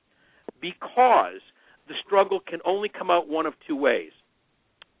 Why? Because the struggle can only come out one of two ways.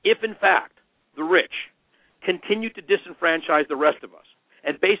 If, in fact, the rich continue to disenfranchise the rest of us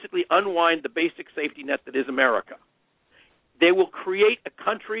and basically unwind the basic safety net that is America, they will create a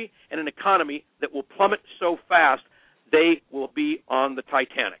country and an economy that will plummet so fast they will be on the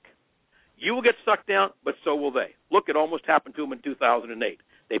Titanic. You will get sucked down, but so will they. Look, it almost happened to them in 2008.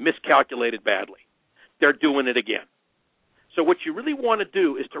 They miscalculated badly. They're doing it again. So what you really want to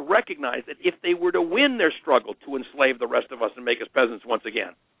do is to recognize that if they were to win their struggle to enslave the rest of us and make us peasants once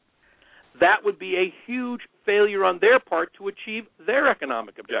again, that would be a huge failure on their part to achieve their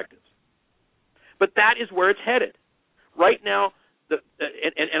economic objectives. But that is where it's headed. Right now,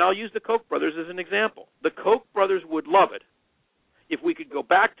 and I'll use the Koch brothers as an example. The Koch brothers would love it if we could go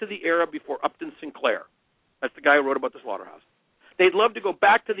back to the era before Upton Sinclair. That's the guy who wrote about the slaughterhouse. They'd love to go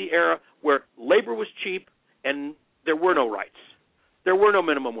back to the era where labor was cheap and there were no rights. There were no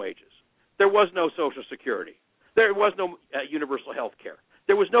minimum wages. There was no Social Security. There was no universal health care.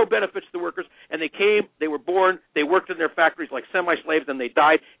 There was no benefits to the workers, and they came, they were born, they worked in their factories like semi-slaves, and they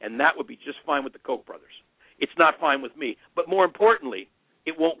died, and that would be just fine with the Koch brothers. It's not fine with me. But more importantly,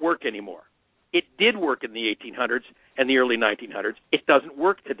 it won't work anymore. It did work in the 1800s and the early 1900s. It doesn't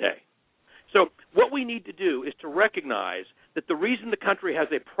work today. So what we need to do is to recognize that the reason the country has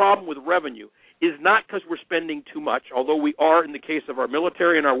a problem with revenue is not because we're spending too much, although we are in the case of our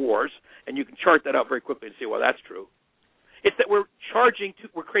military and our wars, and you can chart that out very quickly and see why that's true. It's that we're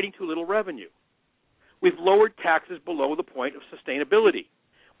creating too little revenue. We've lowered taxes below the point of sustainability.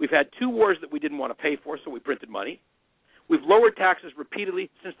 We've had 2 wars that we didn't want to pay for, so we printed money. We've lowered taxes repeatedly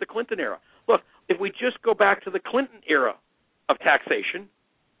since the Clinton era. Look, if we just go back to the Clinton era of taxation,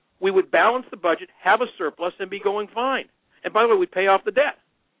 we would balance the budget, have a surplus, and be going fine. And by the way, we'd pay off the debt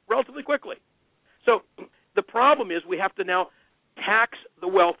relatively quickly. So the problem is we have to now tax the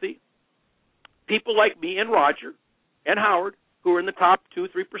wealthy, people like me and Roger and Howard, who are in the top 2-3%.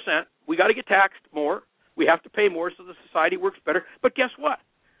 We got to get taxed more. We have to pay more so the society works better. But guess what?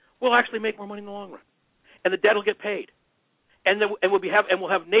 We'll actually make more money in the long run, and the debt will get paid. And we'll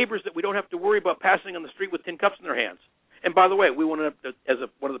have neighbors that we don't have to worry about passing on the street with tin cups in their hands. And by the way, we want to, as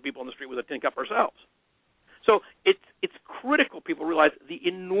one of the people on the street with a tin cup ourselves. So it's critical people realize the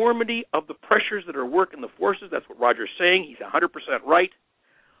enormity of the pressures that are working the forces. That's what Roger's saying. He's 100% right.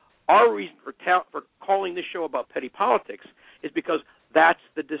 Our reason for calling this show about petty politics is because that's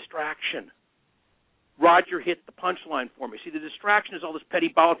the distraction. Roger hit the punchline for me. See, the distraction is all this petty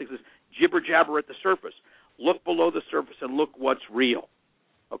politics, this jibber-jabber at the surface. Look below the surface and look what's real,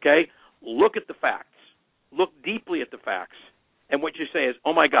 okay? Look at the facts. Look deeply at the facts. And what you say is,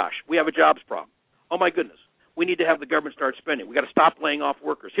 oh, my gosh, we have a jobs problem. Oh, my goodness, we need to have the government start spending. We've got to stop laying off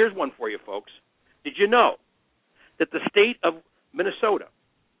workers. Here's one for you, folks. Did you know that the state of Minnesota,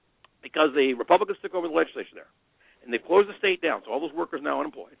 because the Republicans took over the legislature there, and they closed the state down, so all those workers are now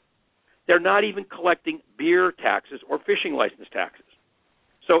unemployed, they're not even collecting beer taxes or fishing license taxes.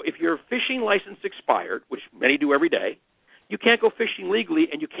 So if your fishing license expired, which many do every day, you can't go fishing legally,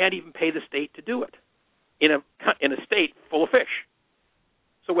 and you can't even pay the state to do it in a state full of fish.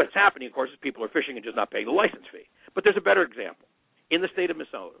 So what's happening, of course, is people are fishing and just not paying the license fee. But there's a better example. In the state of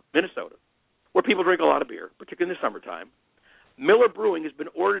Minnesota, where people drink a lot of beer, particularly in the summertime, Miller Brewing has been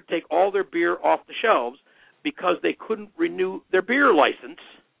ordered to take all their beer off the shelves because they couldn't renew their beer license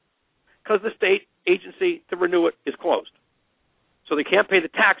because the state agency to renew it is closed. So they can't pay the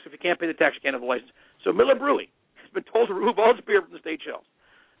tax. If you can't pay the tax, you can't have the license. So Miller Brewing has been told to remove all its beer from the state shelves.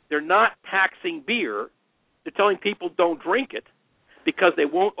 They're not taxing beer. They're telling people don't drink it because they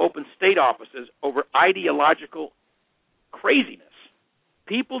won't open state offices over ideological craziness.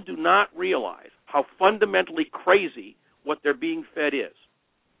 People do not realize how fundamentally crazy what they're being fed is.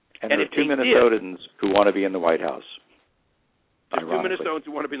 And there are two Minnesotans who want to be in the White House. There's two Minnesotans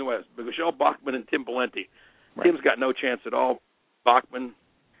who want to be in the White House, Michelle Bachmann and Tim Pawlenty. Right. Tim's got no chance at all. Bachmann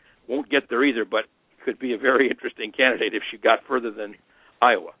won't get there either, but could be a very interesting candidate if she got further than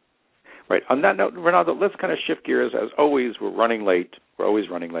Iowa. Right. On that note, Rinaldo, let's kind of shift gears. As always, we're running late. We're always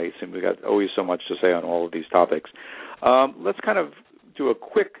running late, and we've got always so much to say on all of these topics. Let's kind of do a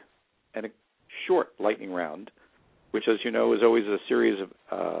quick and a short lightning round, which, as you know, is always a series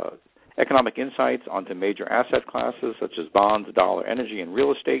of economic insights onto major asset classes such as bonds, dollar, energy, and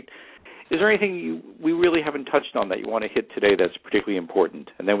real estate. Is there anything we really haven't touched on that you want to hit today that's particularly important?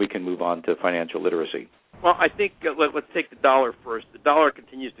 And then we can move on to financial literacy. Well, I think let's take the dollar first. The dollar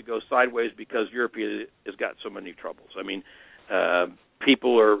continues to go sideways because Europe has got so many troubles. I mean,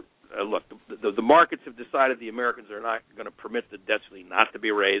 people are look. The markets have decided the Americans are not going to permit the debt ceiling not to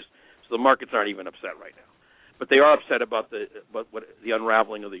be raised, so the markets aren't even upset right now. But they are upset about the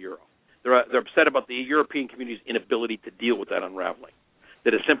unraveling of the euro. They're upset about the European community's inability to deal with that unraveling.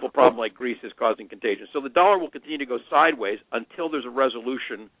 That a simple problem like Greece is causing contagion. So the dollar will continue to go sideways until there's a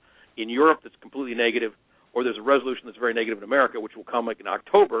resolution in Europe that's completely negative, or there's a resolution that's very negative in America, which will come like in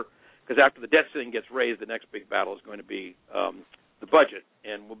October, because after the debt ceiling gets raised, the next big battle is going to be the budget,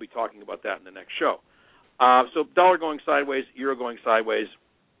 and we'll be talking about that in the next show. So dollar going sideways, euro going sideways.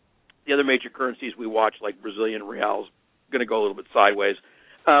 The other major currencies we watch, like Brazilian reals, going to go a little bit sideways.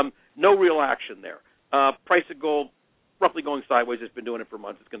 No real action there. Price of gold, roughly going sideways. It's been doing it for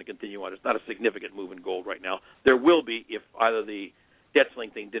months. It's going to continue on. It's not a significant move in gold right now. There will be if either the debt ceiling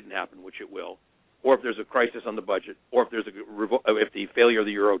thing didn't happen, which it will, or if there's a crisis on the budget, or if there's if the failure of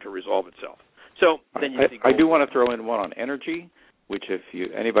the euro to resolve itself. So then you see gold. I do want to throw in one on energy, which if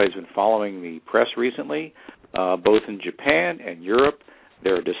anybody's been following the press recently, both in Japan and Europe,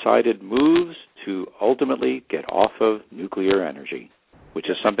 there are decided moves to ultimately get off of nuclear energy, which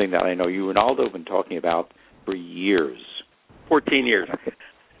is something that I know you, Rinaldo, have been talking about for years. 14 years.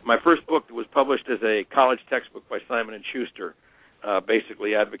 My first book was published as a college textbook by Simon & Schuster,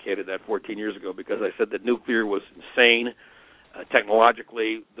 basically advocated that 14 years ago because I said that nuclear was insane,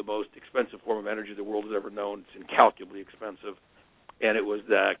 technologically the most expensive form of energy the world has ever known. It's incalculably expensive, and it was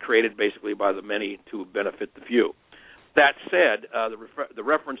created basically by the many to benefit the few. That said, the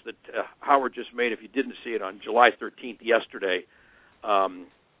reference that Howard just made, if you didn't see it, on July 13th, yesterday,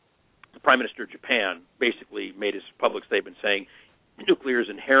 the Prime Minister of Japan basically made his public statement saying nuclear is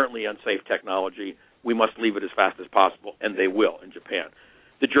inherently unsafe technology. We must leave it as fast as possible, and they will in Japan.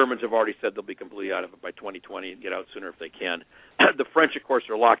 The Germans have already said they'll be completely out of it by 2020 and get out sooner if they can. The French, of course,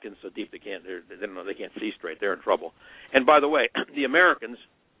 are locked in so deep they can't see straight. They're in trouble. And by the way, the Americans,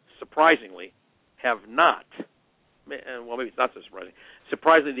 surprisingly, have not. Well, maybe it's not so surprising.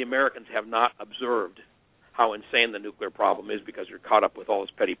 Surprisingly, the Americans have not observed how insane the nuclear problem is because they're caught up with all this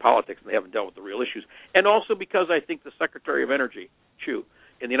petty politics and they haven't dealt with the real issues. And also because I think the Secretary of Energy, Chu,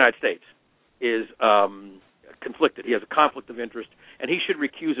 in the United States, is conflicted. He has a conflict of interest, and he should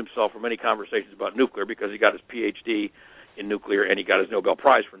recuse himself from any conversations about nuclear because he got his Ph.D. in nuclear and he got his Nobel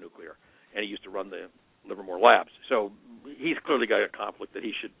Prize for nuclear, and he used to run the Livermore Labs. So he's clearly got a conflict that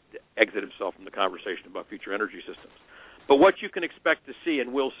he should exit himself from the conversation about future energy systems. But what you can expect to see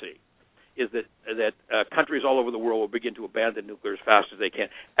and will see is that countries all over the world will begin to abandon nuclear as fast as they can.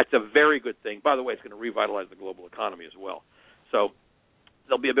 That's a very good thing. By the way, it's going to revitalize the global economy as well. So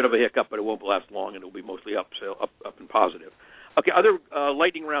there'll be a bit of a hiccup, but it won't last long, and it'll be mostly up and positive. Okay, other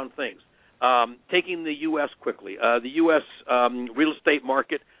lightning round things. Taking the U.S. quickly. The U.S. Real estate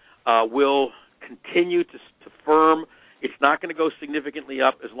market will continue to firm. It's not going to go significantly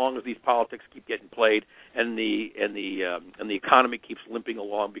up as long as these politics keep getting played and the economy keeps limping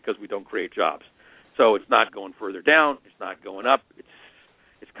along because we don't create jobs. So it's not going further down. It's not going up.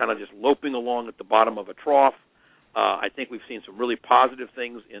 It's kind of just loping along at the bottom of a trough. I think we've seen some really positive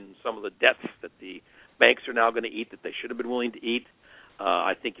things in some of the debts that the banks are now going to eat that they should have been willing to eat.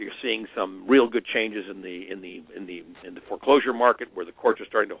 I think you're seeing some real good changes in the foreclosure market where the courts are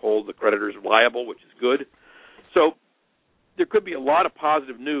starting to hold the creditors liable, which is good. So there could be a lot of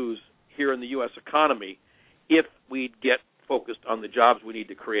positive news here in the U.S. economy if we'd get focused on the jobs we need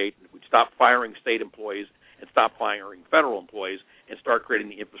to create, we'd stop firing state employees and stop firing federal employees and start creating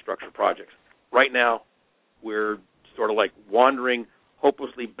the infrastructure projects. Right now, we're sort of like wandering,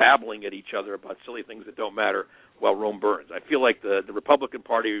 hopelessly babbling at each other about silly things that don't matter while Rome burns. I feel like the Republican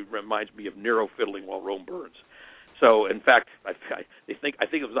Party reminds me of Nero fiddling while Rome burns. So, in fact, I think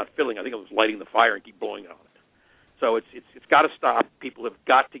it was not fiddling. I think it was lighting the fire and keep blowing on it. So it's got to stop. People have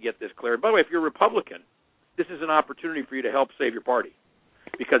got to get this clear. And by the way, if you're a Republican, this is an opportunity for you to help save your party.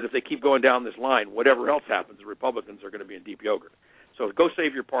 Because if they keep going down this line, whatever else happens, the Republicans are going to be in deep yogurt. So go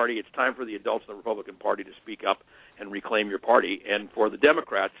save your party. It's time for the adults in the Republican Party to speak up and reclaim your party. And for the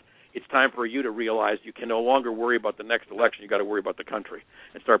Democrats, it's time for you to realize you can no longer worry about the next election. You've got to worry about the country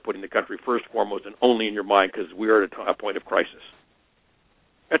and start putting the country first, foremost, and only in your mind, because we are at a point of crisis.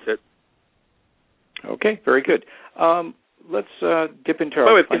 That's it. Okay, very good. Let's dip into our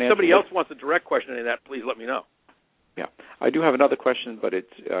By the way, financial... if somebody else wants a direct question on that, please let me know. Yeah, I do have another question, but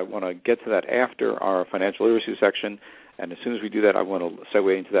I want to get to that after our financial literacy section. And as soon as we do that, I want to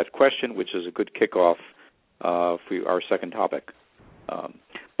segue into that question, which is a good kickoff for our second topic.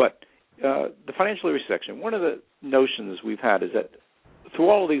 But the financial literacy section, one of the notions we've had is that through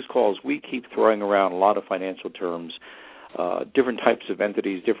all of these calls, we keep throwing around a lot of financial terms, different types of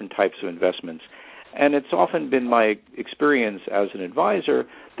entities, different types of investments. And it's often been my experience as an advisor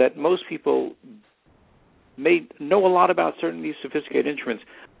that most people may know a lot about certain of these sophisticated instruments,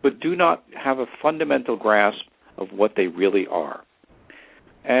 but do not have a fundamental grasp of what they really are.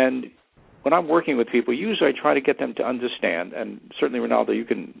 And when I'm working with people, usually I try to get them to understand, and certainly, Rinaldo, you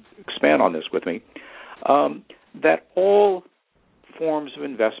can expand on this with me, that all forms of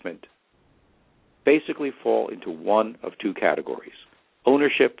investment basically fall into one of two categories,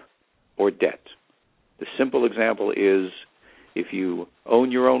 ownership or debt. The simple example is if you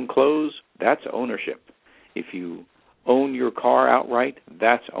own your own clothes, that's ownership. If you own your car outright,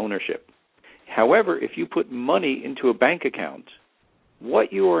 that's ownership. However, if you put money into a bank account,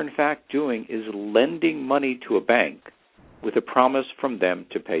 what you are in fact doing is lending money to a bank with a promise from them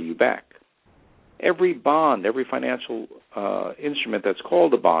to pay you back. Every bond, every financial instrument that's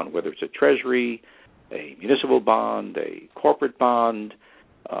called a bond, whether it's a treasury, a municipal bond, a corporate bond,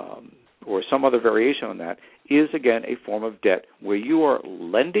 or some other variation on that, is again a form of debt where you are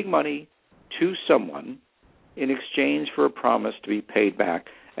lending money to someone in exchange for a promise to be paid back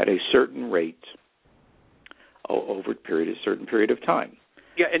at a certain rate over a certain period of time.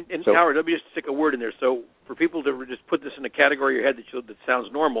 Yeah, and so, Howard, let me just stick a word in there. So for people to just put this in a category in your head that sounds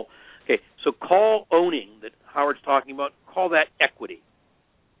normal, okay, so call owning that Howard's talking about, call that equity.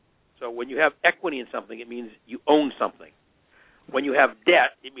 So when you have equity in something, it means you own something. When you have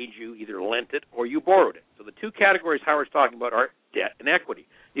debt, it means you either lent it or you borrowed it. So the two categories Howard's talking about are debt and equity.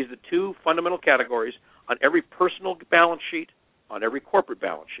 These are the two fundamental categories on every personal balance sheet, on every corporate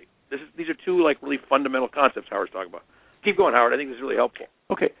balance sheet. These are two really fundamental concepts Howard's talking about. Keep going, Howard. I think this is really helpful.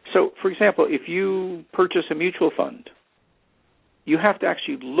 Okay. So, for example, if you purchase a mutual fund, you have to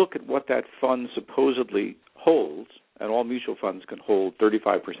actually look at what that fund supposedly holds, and all mutual funds can hold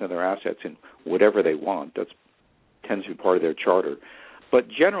 35% of their assets in whatever they want. That tends to be part of their charter. But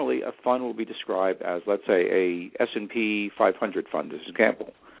generally, a fund will be described as, let's say, a S&P 500 fund, as an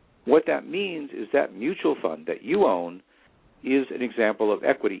example. What that means is that mutual fund that you own is an example of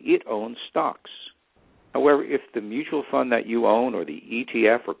equity. It owns stocks. However, if the mutual fund that you own or the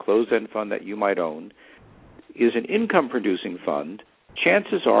ETF or closed-end fund that you might own is an income-producing fund,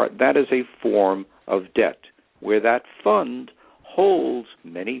 chances are that is a form of debt where that fund holds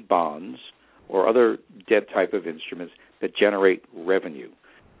many bonds or other debt type of instruments that generate revenue.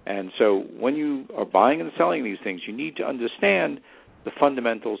 And so when you are buying and selling these things, you need to understand the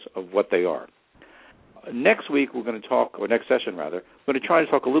fundamentals of what they are. Next week we're going to talk, or next session rather, we're going to try to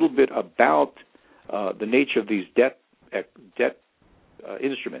talk a little bit about the nature of these debt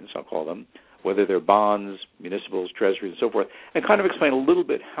instruments, I'll call them, whether they're bonds, municipals, treasuries, and so forth, and kind of explain a little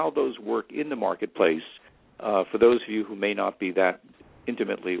bit how those work in the marketplace for those of you who may not be that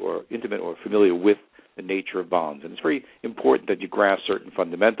intimate or familiar with the nature of bonds. And it's very important that you grasp certain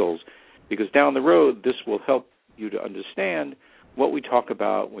fundamentals because down the road this will help you to understand what we talk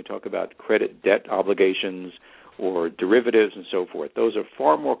about when we talk about credit debt obligations or derivatives and so forth. Those are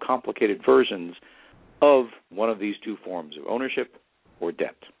far more complicated versions of one of these two forms of ownership or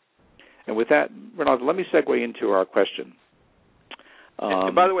debt. And with that, Rinaldo, let me segue into our question.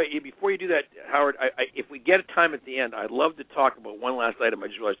 And by the way, before you do that, Howard, if we get time at the end, I'd love to talk about one last item. I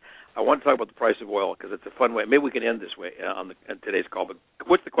just realized I want to talk about the price of oil because it's a fun way. Maybe we can end this way on today's call. But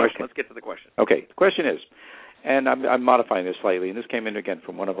what's the question? Okay. Let's get to the question. Okay. The question is, And I'm modifying this slightly, and this came in again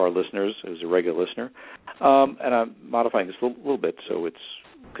from one of our listeners, who's a regular listener, and I'm modifying this a little bit so it's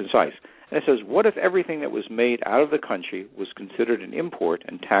concise. And it says, what if everything that was made out of the country was considered an import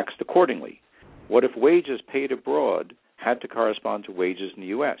and taxed accordingly? What if wages paid abroad had to correspond to wages in the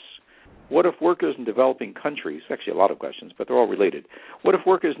U.S.? What if workers in developing countries, actually a lot of questions, but they're all related. What if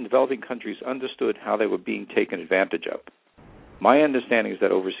workers in developing countries understood how they were being taken advantage of? My understanding is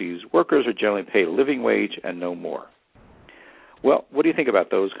that overseas workers are generally paid a living wage and no more. Well, what do you think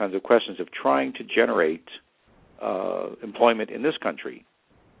about those kinds of questions of trying to generate employment in this country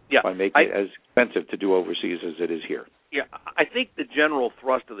by making it as expensive to do overseas as it is here? Yeah, I think the general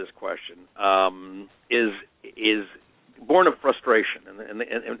thrust of this question is born of frustration,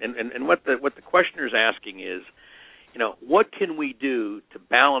 and what the questioner is asking is, what can we do to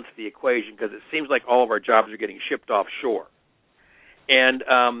balance the equation? Because it seems like all of our jobs are getting shipped offshore. And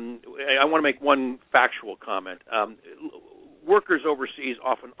I want to make one factual comment. Workers overseas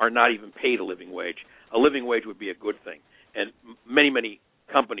often are not even paid a living wage. A living wage would be a good thing. And many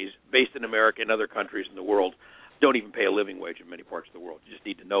companies based in America and other countries in the world don't even pay a living wage in many parts of the world. You just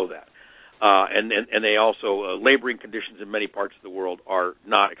need to know that. And they also, laboring conditions in many parts of the world are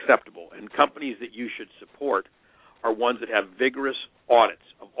not acceptable. And companies that you should support are ones that have vigorous audits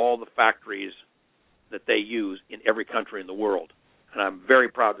of all the factories that they use in every country in the world. And I'm very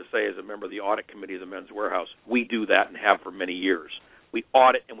proud to say, as a member of the audit committee of the Men's Warehouse, we do that and have for many years. We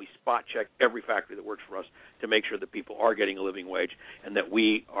audit and we spot check every factory that works for us to make sure that people are getting a living wage and that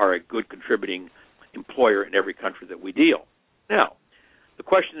we are a good contributing employer in every country that we deal. Now, the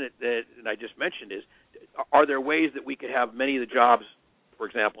question that I just mentioned is, are there ways that we could have many of the jobs, for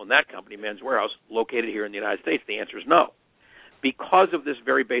example, in that company, Men's Warehouse, located here in the United States? The answer is no, because of this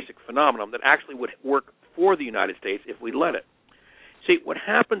very basic phenomenon that actually would work for the United States if we let it. See, what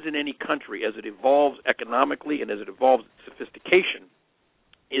happens in any country as it evolves economically and as it evolves sophistication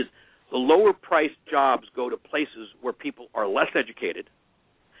is the lower-priced jobs go to places where people are less educated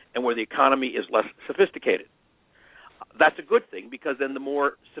and where the economy is less sophisticated. That's a good thing, because then the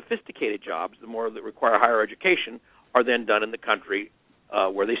more sophisticated jobs, the more that require higher education, are then done in the country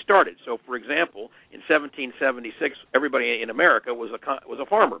where they started. So, for example, in 1776, everybody in America was a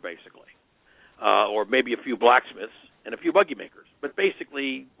farmer, basically, or maybe a few blacksmiths and a few buggy makers, but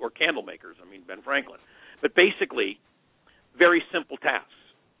basically, or candle makers, Ben Franklin. But basically, very simple tasks.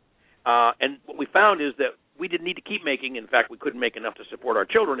 And what we found is that we didn't need to keep making. In fact, we couldn't make enough to support our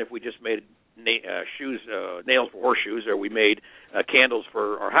children if we just made nails for horseshoes, or we made candles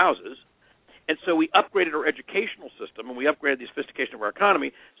for our houses. And so we upgraded our educational system, and we upgraded the sophistication of our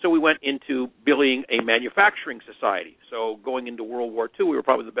economy, so we went into building a manufacturing society. So going into World War II, we were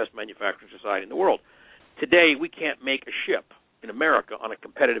probably the best manufacturing society in the world. Today, we can't make a ship in America on a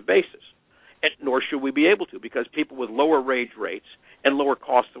competitive basis, and nor should we be able to, because people with lower wage rates and lower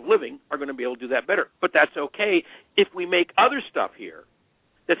cost of living are going to be able to do that better. But that's okay if we make other stuff here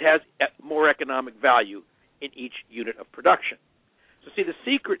that has more economic value in each unit of production. So see, the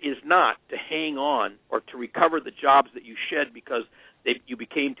secret is not to hang on or to recover the jobs that you shed because you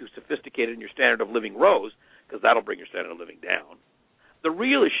became too sophisticated and your standard of living rose, because that'll bring your standard of living down. The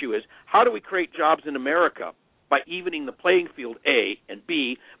real issue is, how do we create jobs in America by evening the playing field, A, and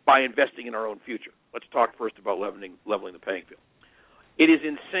B, by investing in our own future? Let's talk first about leveling the playing field. It is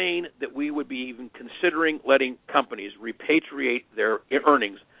insane that we would be even considering letting companies repatriate their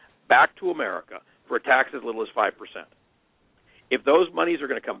earnings back to America for a tax as little as 5%. If those monies are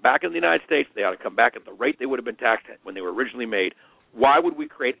going to come back in the United States, they ought to come back at the rate they would have been taxed at when they were originally made. Why would we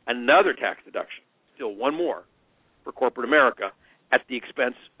create another tax deduction, still one more, for corporate America at the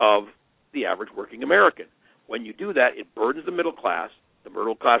expense of the average working American? When you do that, it burdens the middle class. The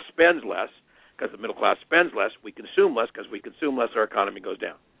middle class spends less. Because the middle class spends less, we consume less. Because we consume less, our economy goes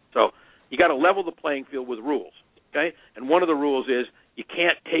down. So you got to level the playing field with rules, okay? And one of the rules is you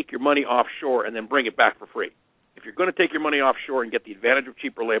can't take your money offshore and then bring it back for free. If you're going to take your money offshore and get the advantage of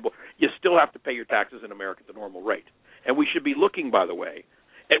cheaper labor, you still have to pay your taxes in America at the normal rate. And we should be looking, by the way,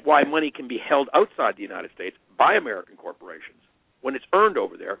 at why money can be held outside the United States by American corporations. When it's earned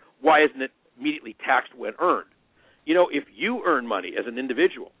over there, why isn't it immediately taxed when earned? You know, if you earn money as an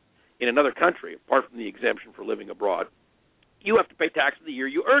individual in another country, apart from the exemption for living abroad, you have to pay tax the year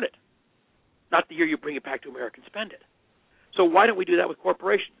you earn it, not the year you bring it back to America and spend it. So why don't we do that with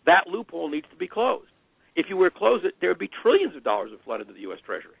corporations? That loophole needs to be closed. If you were to close it, there would be trillions of dollars that flood into the U.S.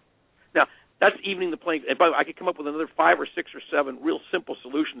 Treasury. Now, that's evening the playing. And by the way, I could come up with another 5 or 6 or 7 real simple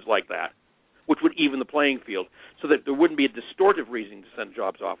solutions like that, which would even the playing field, so that there wouldn't be a distortive reason to send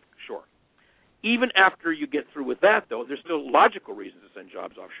jobs offshore. Even after you get through with that, though, there's still logical reasons to send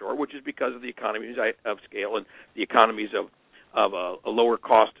jobs offshore, which is because of the economies of scale and the economies of a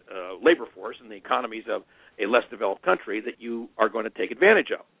lower-cost labor force and the economies of a less developed country that you are going to take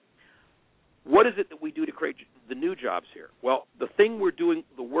advantage of. What is it that we do to create the new jobs here? Well, the thing we're doing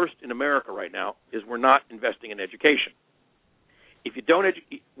the worst in America right now is we're not investing in education. If you don't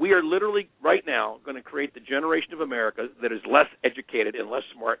we are literally right now going to create the generation of America that is less educated and less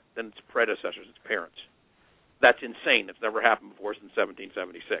smart than its predecessors, its parents. That's insane. It's never happened before since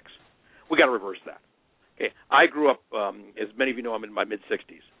 1776. We got to reverse that. Okay, I grew up, as many of you know, I'm in my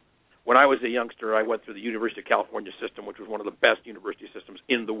mid-60s. When I was a youngster, I went through the University of California system, which was one of the best university systems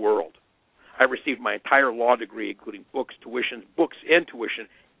in the world. I received my entire law degree, including books and tuition,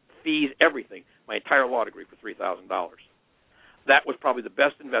 fees, everything, my entire law degree for $3,000. That was probably the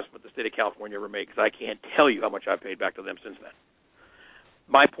best investment the state of California ever made, because I can't tell you how much I've paid back to them since then.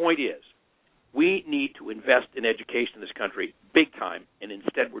 My point is, we need to invest in education in this country big time, and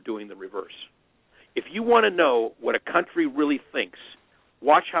instead we're doing the reverse. If you want to know what a country really thinks,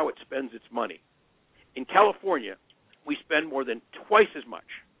 watch how it spends its money. In California, we spend more than twice as much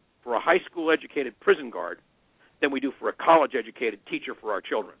for a high school-educated prison guard than we do for a college-educated teacher for our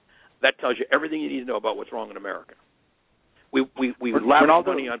children. That tells you everything you need to know about what's wrong in America. We lavish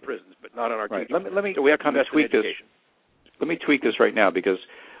money on prisons, but not on our teachers. So we have to invest in education. Let me tweak this right now, because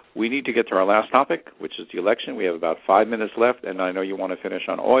we need to get to our last topic, which is the election. We have about 5 minutes left, and I know you want to finish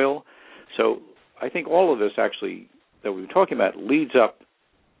on oil. So I think all of this actually that we've been talking about leads up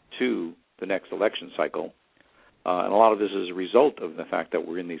to the next election cycle. And a lot of this is a result of the fact that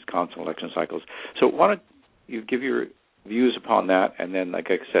we're in these constant election cycles. So why don't you give your views upon that, and then, like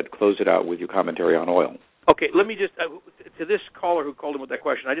I said, close it out with your commentary on oil. Okay, let me just, to this caller who called in with that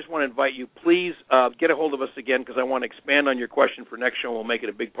question, I just want to invite you, please get a hold of us again, because I want to expand on your question for next show, and we'll make it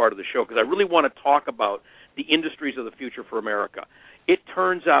a big part of the show, because I really want to talk about the industries of the future for America. It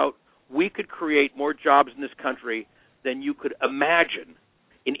turns out we could create more jobs in this country than you could imagine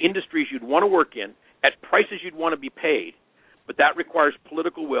in industries you'd want to work in, at prices you'd want to be paid, but that requires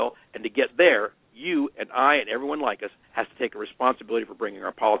political will, and to get there, you and I and everyone like us has to take a responsibility for bringing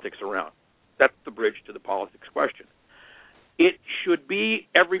our politics around. That's the bridge to the politics question. It should be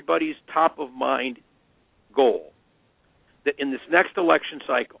everybody's top-of-mind goal that in this next election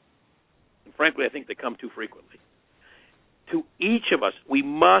cycle, and frankly, I think they come too frequently, to each of us, we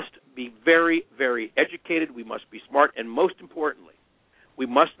must be very, very educated, we must be smart, and most importantly, we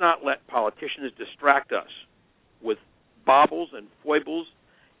must not let politicians distract us with baubles and foibles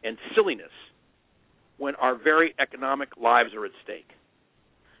and silliness when our very economic lives are at stake.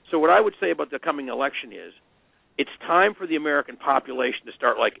 So what I would say about the coming election is it's time for the American population to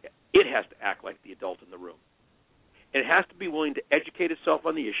start it has to act like the adult in the room. And it has to be willing to educate itself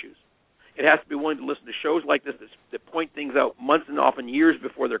on the issues. It has to be willing to listen to shows like this that point things out months and often years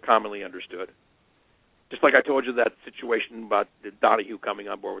before they're commonly understood. Just like I told you that situation about Donahue coming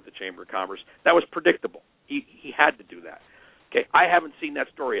on board with the Chamber of Commerce. That was predictable. He had to do that. Okay, I haven't seen that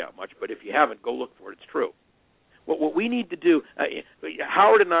story out much, but if you haven't, go look for it. It's true. What we need to do,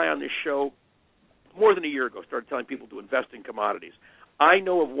 Howard and I on this show, more than a year ago, started telling people to invest in commodities. I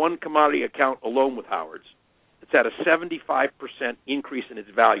know of one commodity account alone with Howard's that's had a 75% increase in its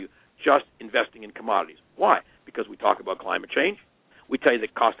value just investing in commodities. Why? Because we talk about climate change. We tell you the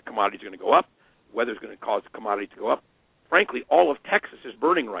cost of commodities is going to go up. Weather's going to cause commodities to go up. Frankly, all of Texas is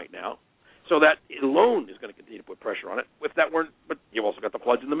burning right now, so that alone is going to continue to put pressure on it. If that weren't, but you've also got the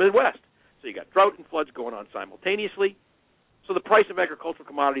floods in the Midwest. So you got drought and floods going on simultaneously. So the price of agricultural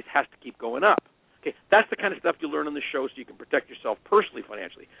commodities has to keep going up. Okay, that's the kind of stuff you learn on the show so you can protect yourself personally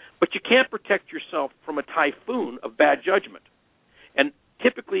financially. But you can't protect yourself from a typhoon of bad judgment. And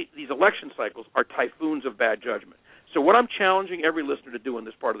typically these election cycles are typhoons of bad judgment. So what I'm challenging every listener to do in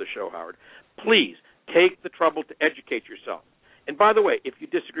this part of the show, Howard, please take the trouble to educate yourself. And by the way, if you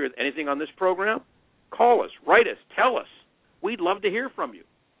disagree with anything on this program, call us, write us, tell us. We'd love to hear from you.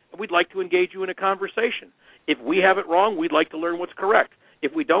 And we'd like to engage you in a conversation. If we have it wrong, we'd like to learn what's correct.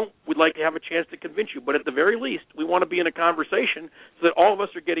 If we don't, we'd like to have a chance to convince you. But at the very least, we want to be in a conversation so that all of us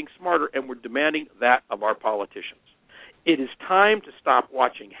are getting smarter, and we're demanding that of our politicians. It is time to stop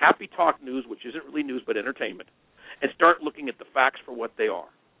watching happy talk news, which isn't really news but entertainment, and start looking at the facts for what they are.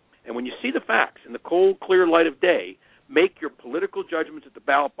 And when you see the facts in the cold, clear light of day, make your political judgments at the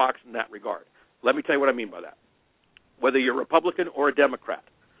ballot box in that regard. Let me tell you what I mean by that. Whether you're a Republican or a Democrat,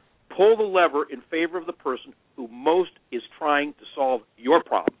 pull the lever in favor of the person who most is trying to solve your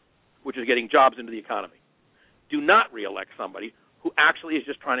problem, which is getting jobs into the economy. Do not reelect somebody who actually is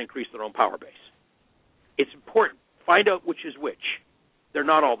just trying to increase their own power base. It's important. Find out which is which. They're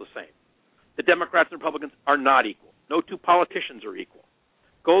not all the same. The Democrats and Republicans are not equal. No two politicians are equal.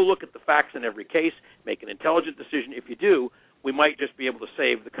 Go look at the facts in every case, make an intelligent decision. If you do, we might just be able to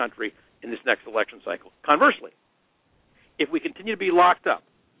save the country in this next election cycle. Conversely, if we continue to be locked up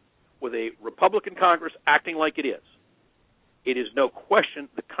with a Republican Congress acting like it is no question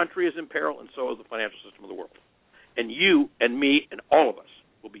the country is in peril, and so is the financial system of the world. And you and me and all of us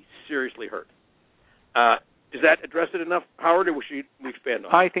will be seriously hurt. Does that address it enough, Howard, or should we expand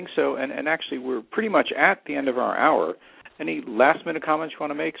on it? I think so, and actually we're pretty much at the end of our hour. Any last-minute comments you want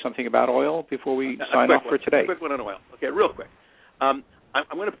to make, something about oil before we sign off for today? A quick one on oil. Okay, real quick. I'm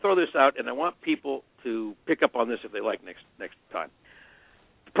going to throw this out, and I want people to pick up on this if they like next time.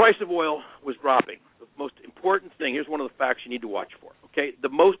 The price of oil was dropping. The most important thing, here's one of the facts you need to watch for, okay? The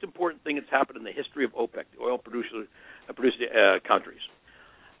most important thing that's happened in the history of OPEC, the oil producing countries.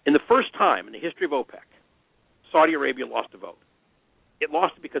 In the first time in the history of OPEC, Saudi Arabia lost a vote. It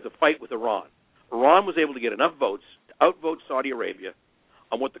lost it because of a fight with Iran. Iran was able to get enough votes to outvote Saudi Arabia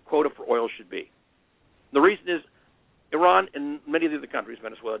on what the quota for oil should be. The reason is Iran and many of the other countries,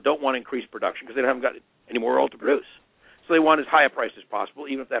 Venezuela, don't want to increase production because they haven't got any more oil to produce. So they want as high a price as possible,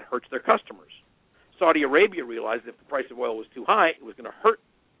 even if that hurts their customers. Saudi Arabia realized that if the price of oil was too high, it was going to hurt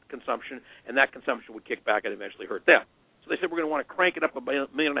consumption, and that consumption would kick back and eventually hurt them. So they said, we're going to want to crank it up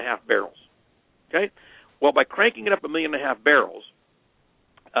 1.5 million barrels. Okay? Well, by cranking it up 1.5 million barrels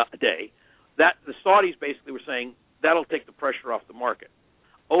a day, that the Saudis basically were saying that'll take the pressure off the market.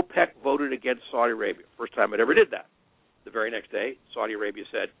 OPEC voted against Saudi Arabia. First time it ever did that. The very next day, Saudi Arabia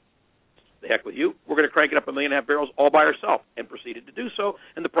said, the heck with you, we're going to crank it up 1.5 million barrels all by ourselves, and proceeded to do so,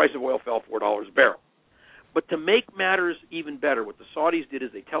 and the price of oil fell $4 a barrel. But to make matters even better, what the Saudis did is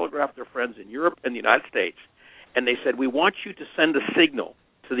they telegraphed their friends in Europe and the United States, and they said, we want you to send a signal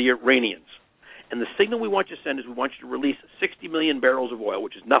to the Iranians. And the signal we want you to send is we want you to release 60 million barrels of oil,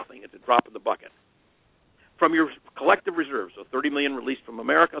 which is nothing. It's a drop in the bucket, from your collective reserves. So 30 million released from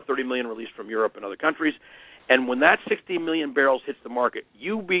America, 30 million released from Europe and other countries. And when that 60 million barrels hits the market,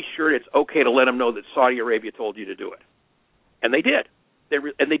 you be sure it's okay to let them know that Saudi Arabia told you to do it. And they did.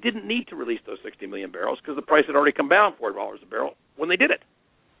 And they didn't need to release those 60 million barrels because the price had already come down $4 a barrel when they did it.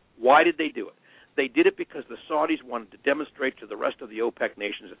 Why did they do it? They did it because the Saudis wanted to demonstrate to the rest of the OPEC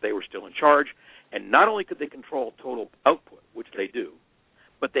nations that they were still in charge, and not only could they control total output, which they do,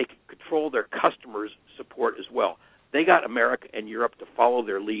 but they could control their customers' support as well. They got America and Europe to follow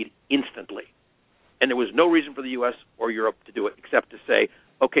their lead instantly, and there was no reason for the U.S. or Europe to do it except to say,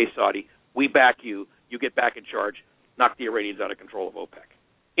 okay, Saudi, we back you, you get back in charge, knock the Iranians out of control of OPEC.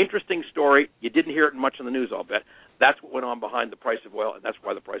 Interesting story. You didn't hear it much in the news, I'll bet. That's what went on behind the price of oil, and that's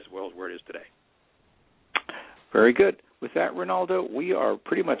why the price of oil is where it is today. Very good. With that, Rinaldo, we are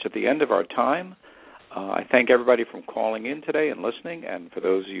pretty much at the end of our time. I thank everybody for calling in today and listening, and for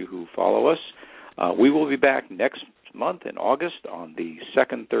those of you who follow us. We will be back next month in August on the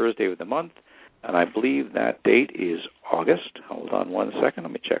second Thursday of the month, and I believe that date is August. Hold on one second.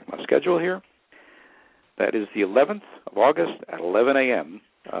 Let me check my schedule here. That is the 11th of August at 11 a.m.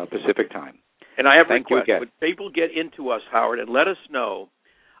 Pacific time. And I have a Thank you request. again. Would people get into us, Howard, and let us know.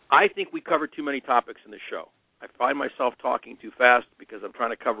 I think we cover too many topics in the show. I find myself talking too fast because I'm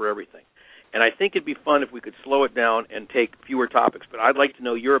trying to cover everything. And I think it'd be fun if we could slow it down and take fewer topics. But I'd like to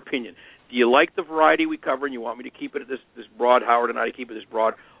know your opinion. Do you like the variety we cover and you want me to keep it this broad, Howard and I to keep it this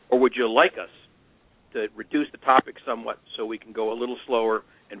broad? Or would you like us to reduce the topic somewhat so we can go a little slower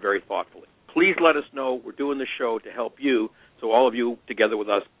and very thoughtfully? Please let us know. We're doing the show to help you, so all of you together with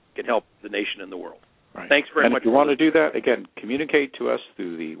us can help the nation and the world. Right. Thanks very much. And if you want to do that, again, communicate to us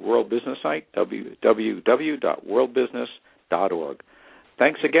through the World Business site, www.worldbusiness.org.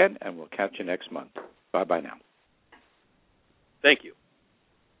 Thanks again, and we'll catch you next month. Bye-bye now. Thank you.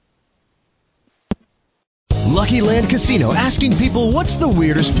 Lucky Land Casino, asking people, what's the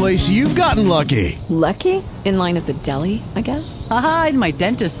weirdest place you've gotten lucky? Lucky? In line at the deli, I guess? Aha, in my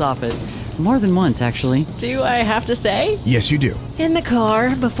dentist's office. More than once, actually. Do I have to say? Yes, you do. In the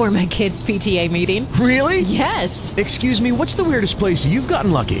car before my kids' PTA meeting. Really? Yes. Excuse me, what's the weirdest place you've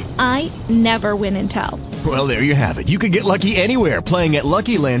gotten lucky? I never win and tell. Well, there you have it. You can get lucky anywhere, playing at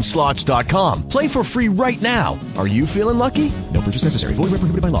LuckyLandSlots.com. Play for free right now. Are you feeling lucky? No purchase necessary. Void where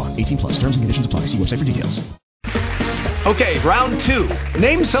prohibited by law. 18+. Terms and conditions apply. See website for details. Okay, round two.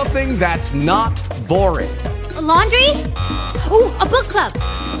 Name something that's not boring. A laundry? Ooh, a book club.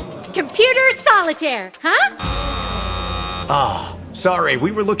 Computer solitaire, huh? Ah, sorry,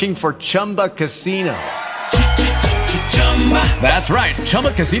 we were looking for Chumba Casino. That's right.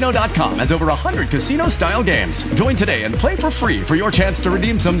 ChumbaCasino.com has over 100 casino-style games. Join today and play for free for your chance to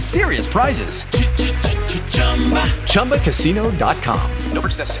redeem some serious prizes. ChumbaCasino.com. No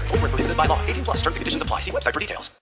purchase necessary. Void where prohibited by law. 18+ terms and conditions apply. See website for details.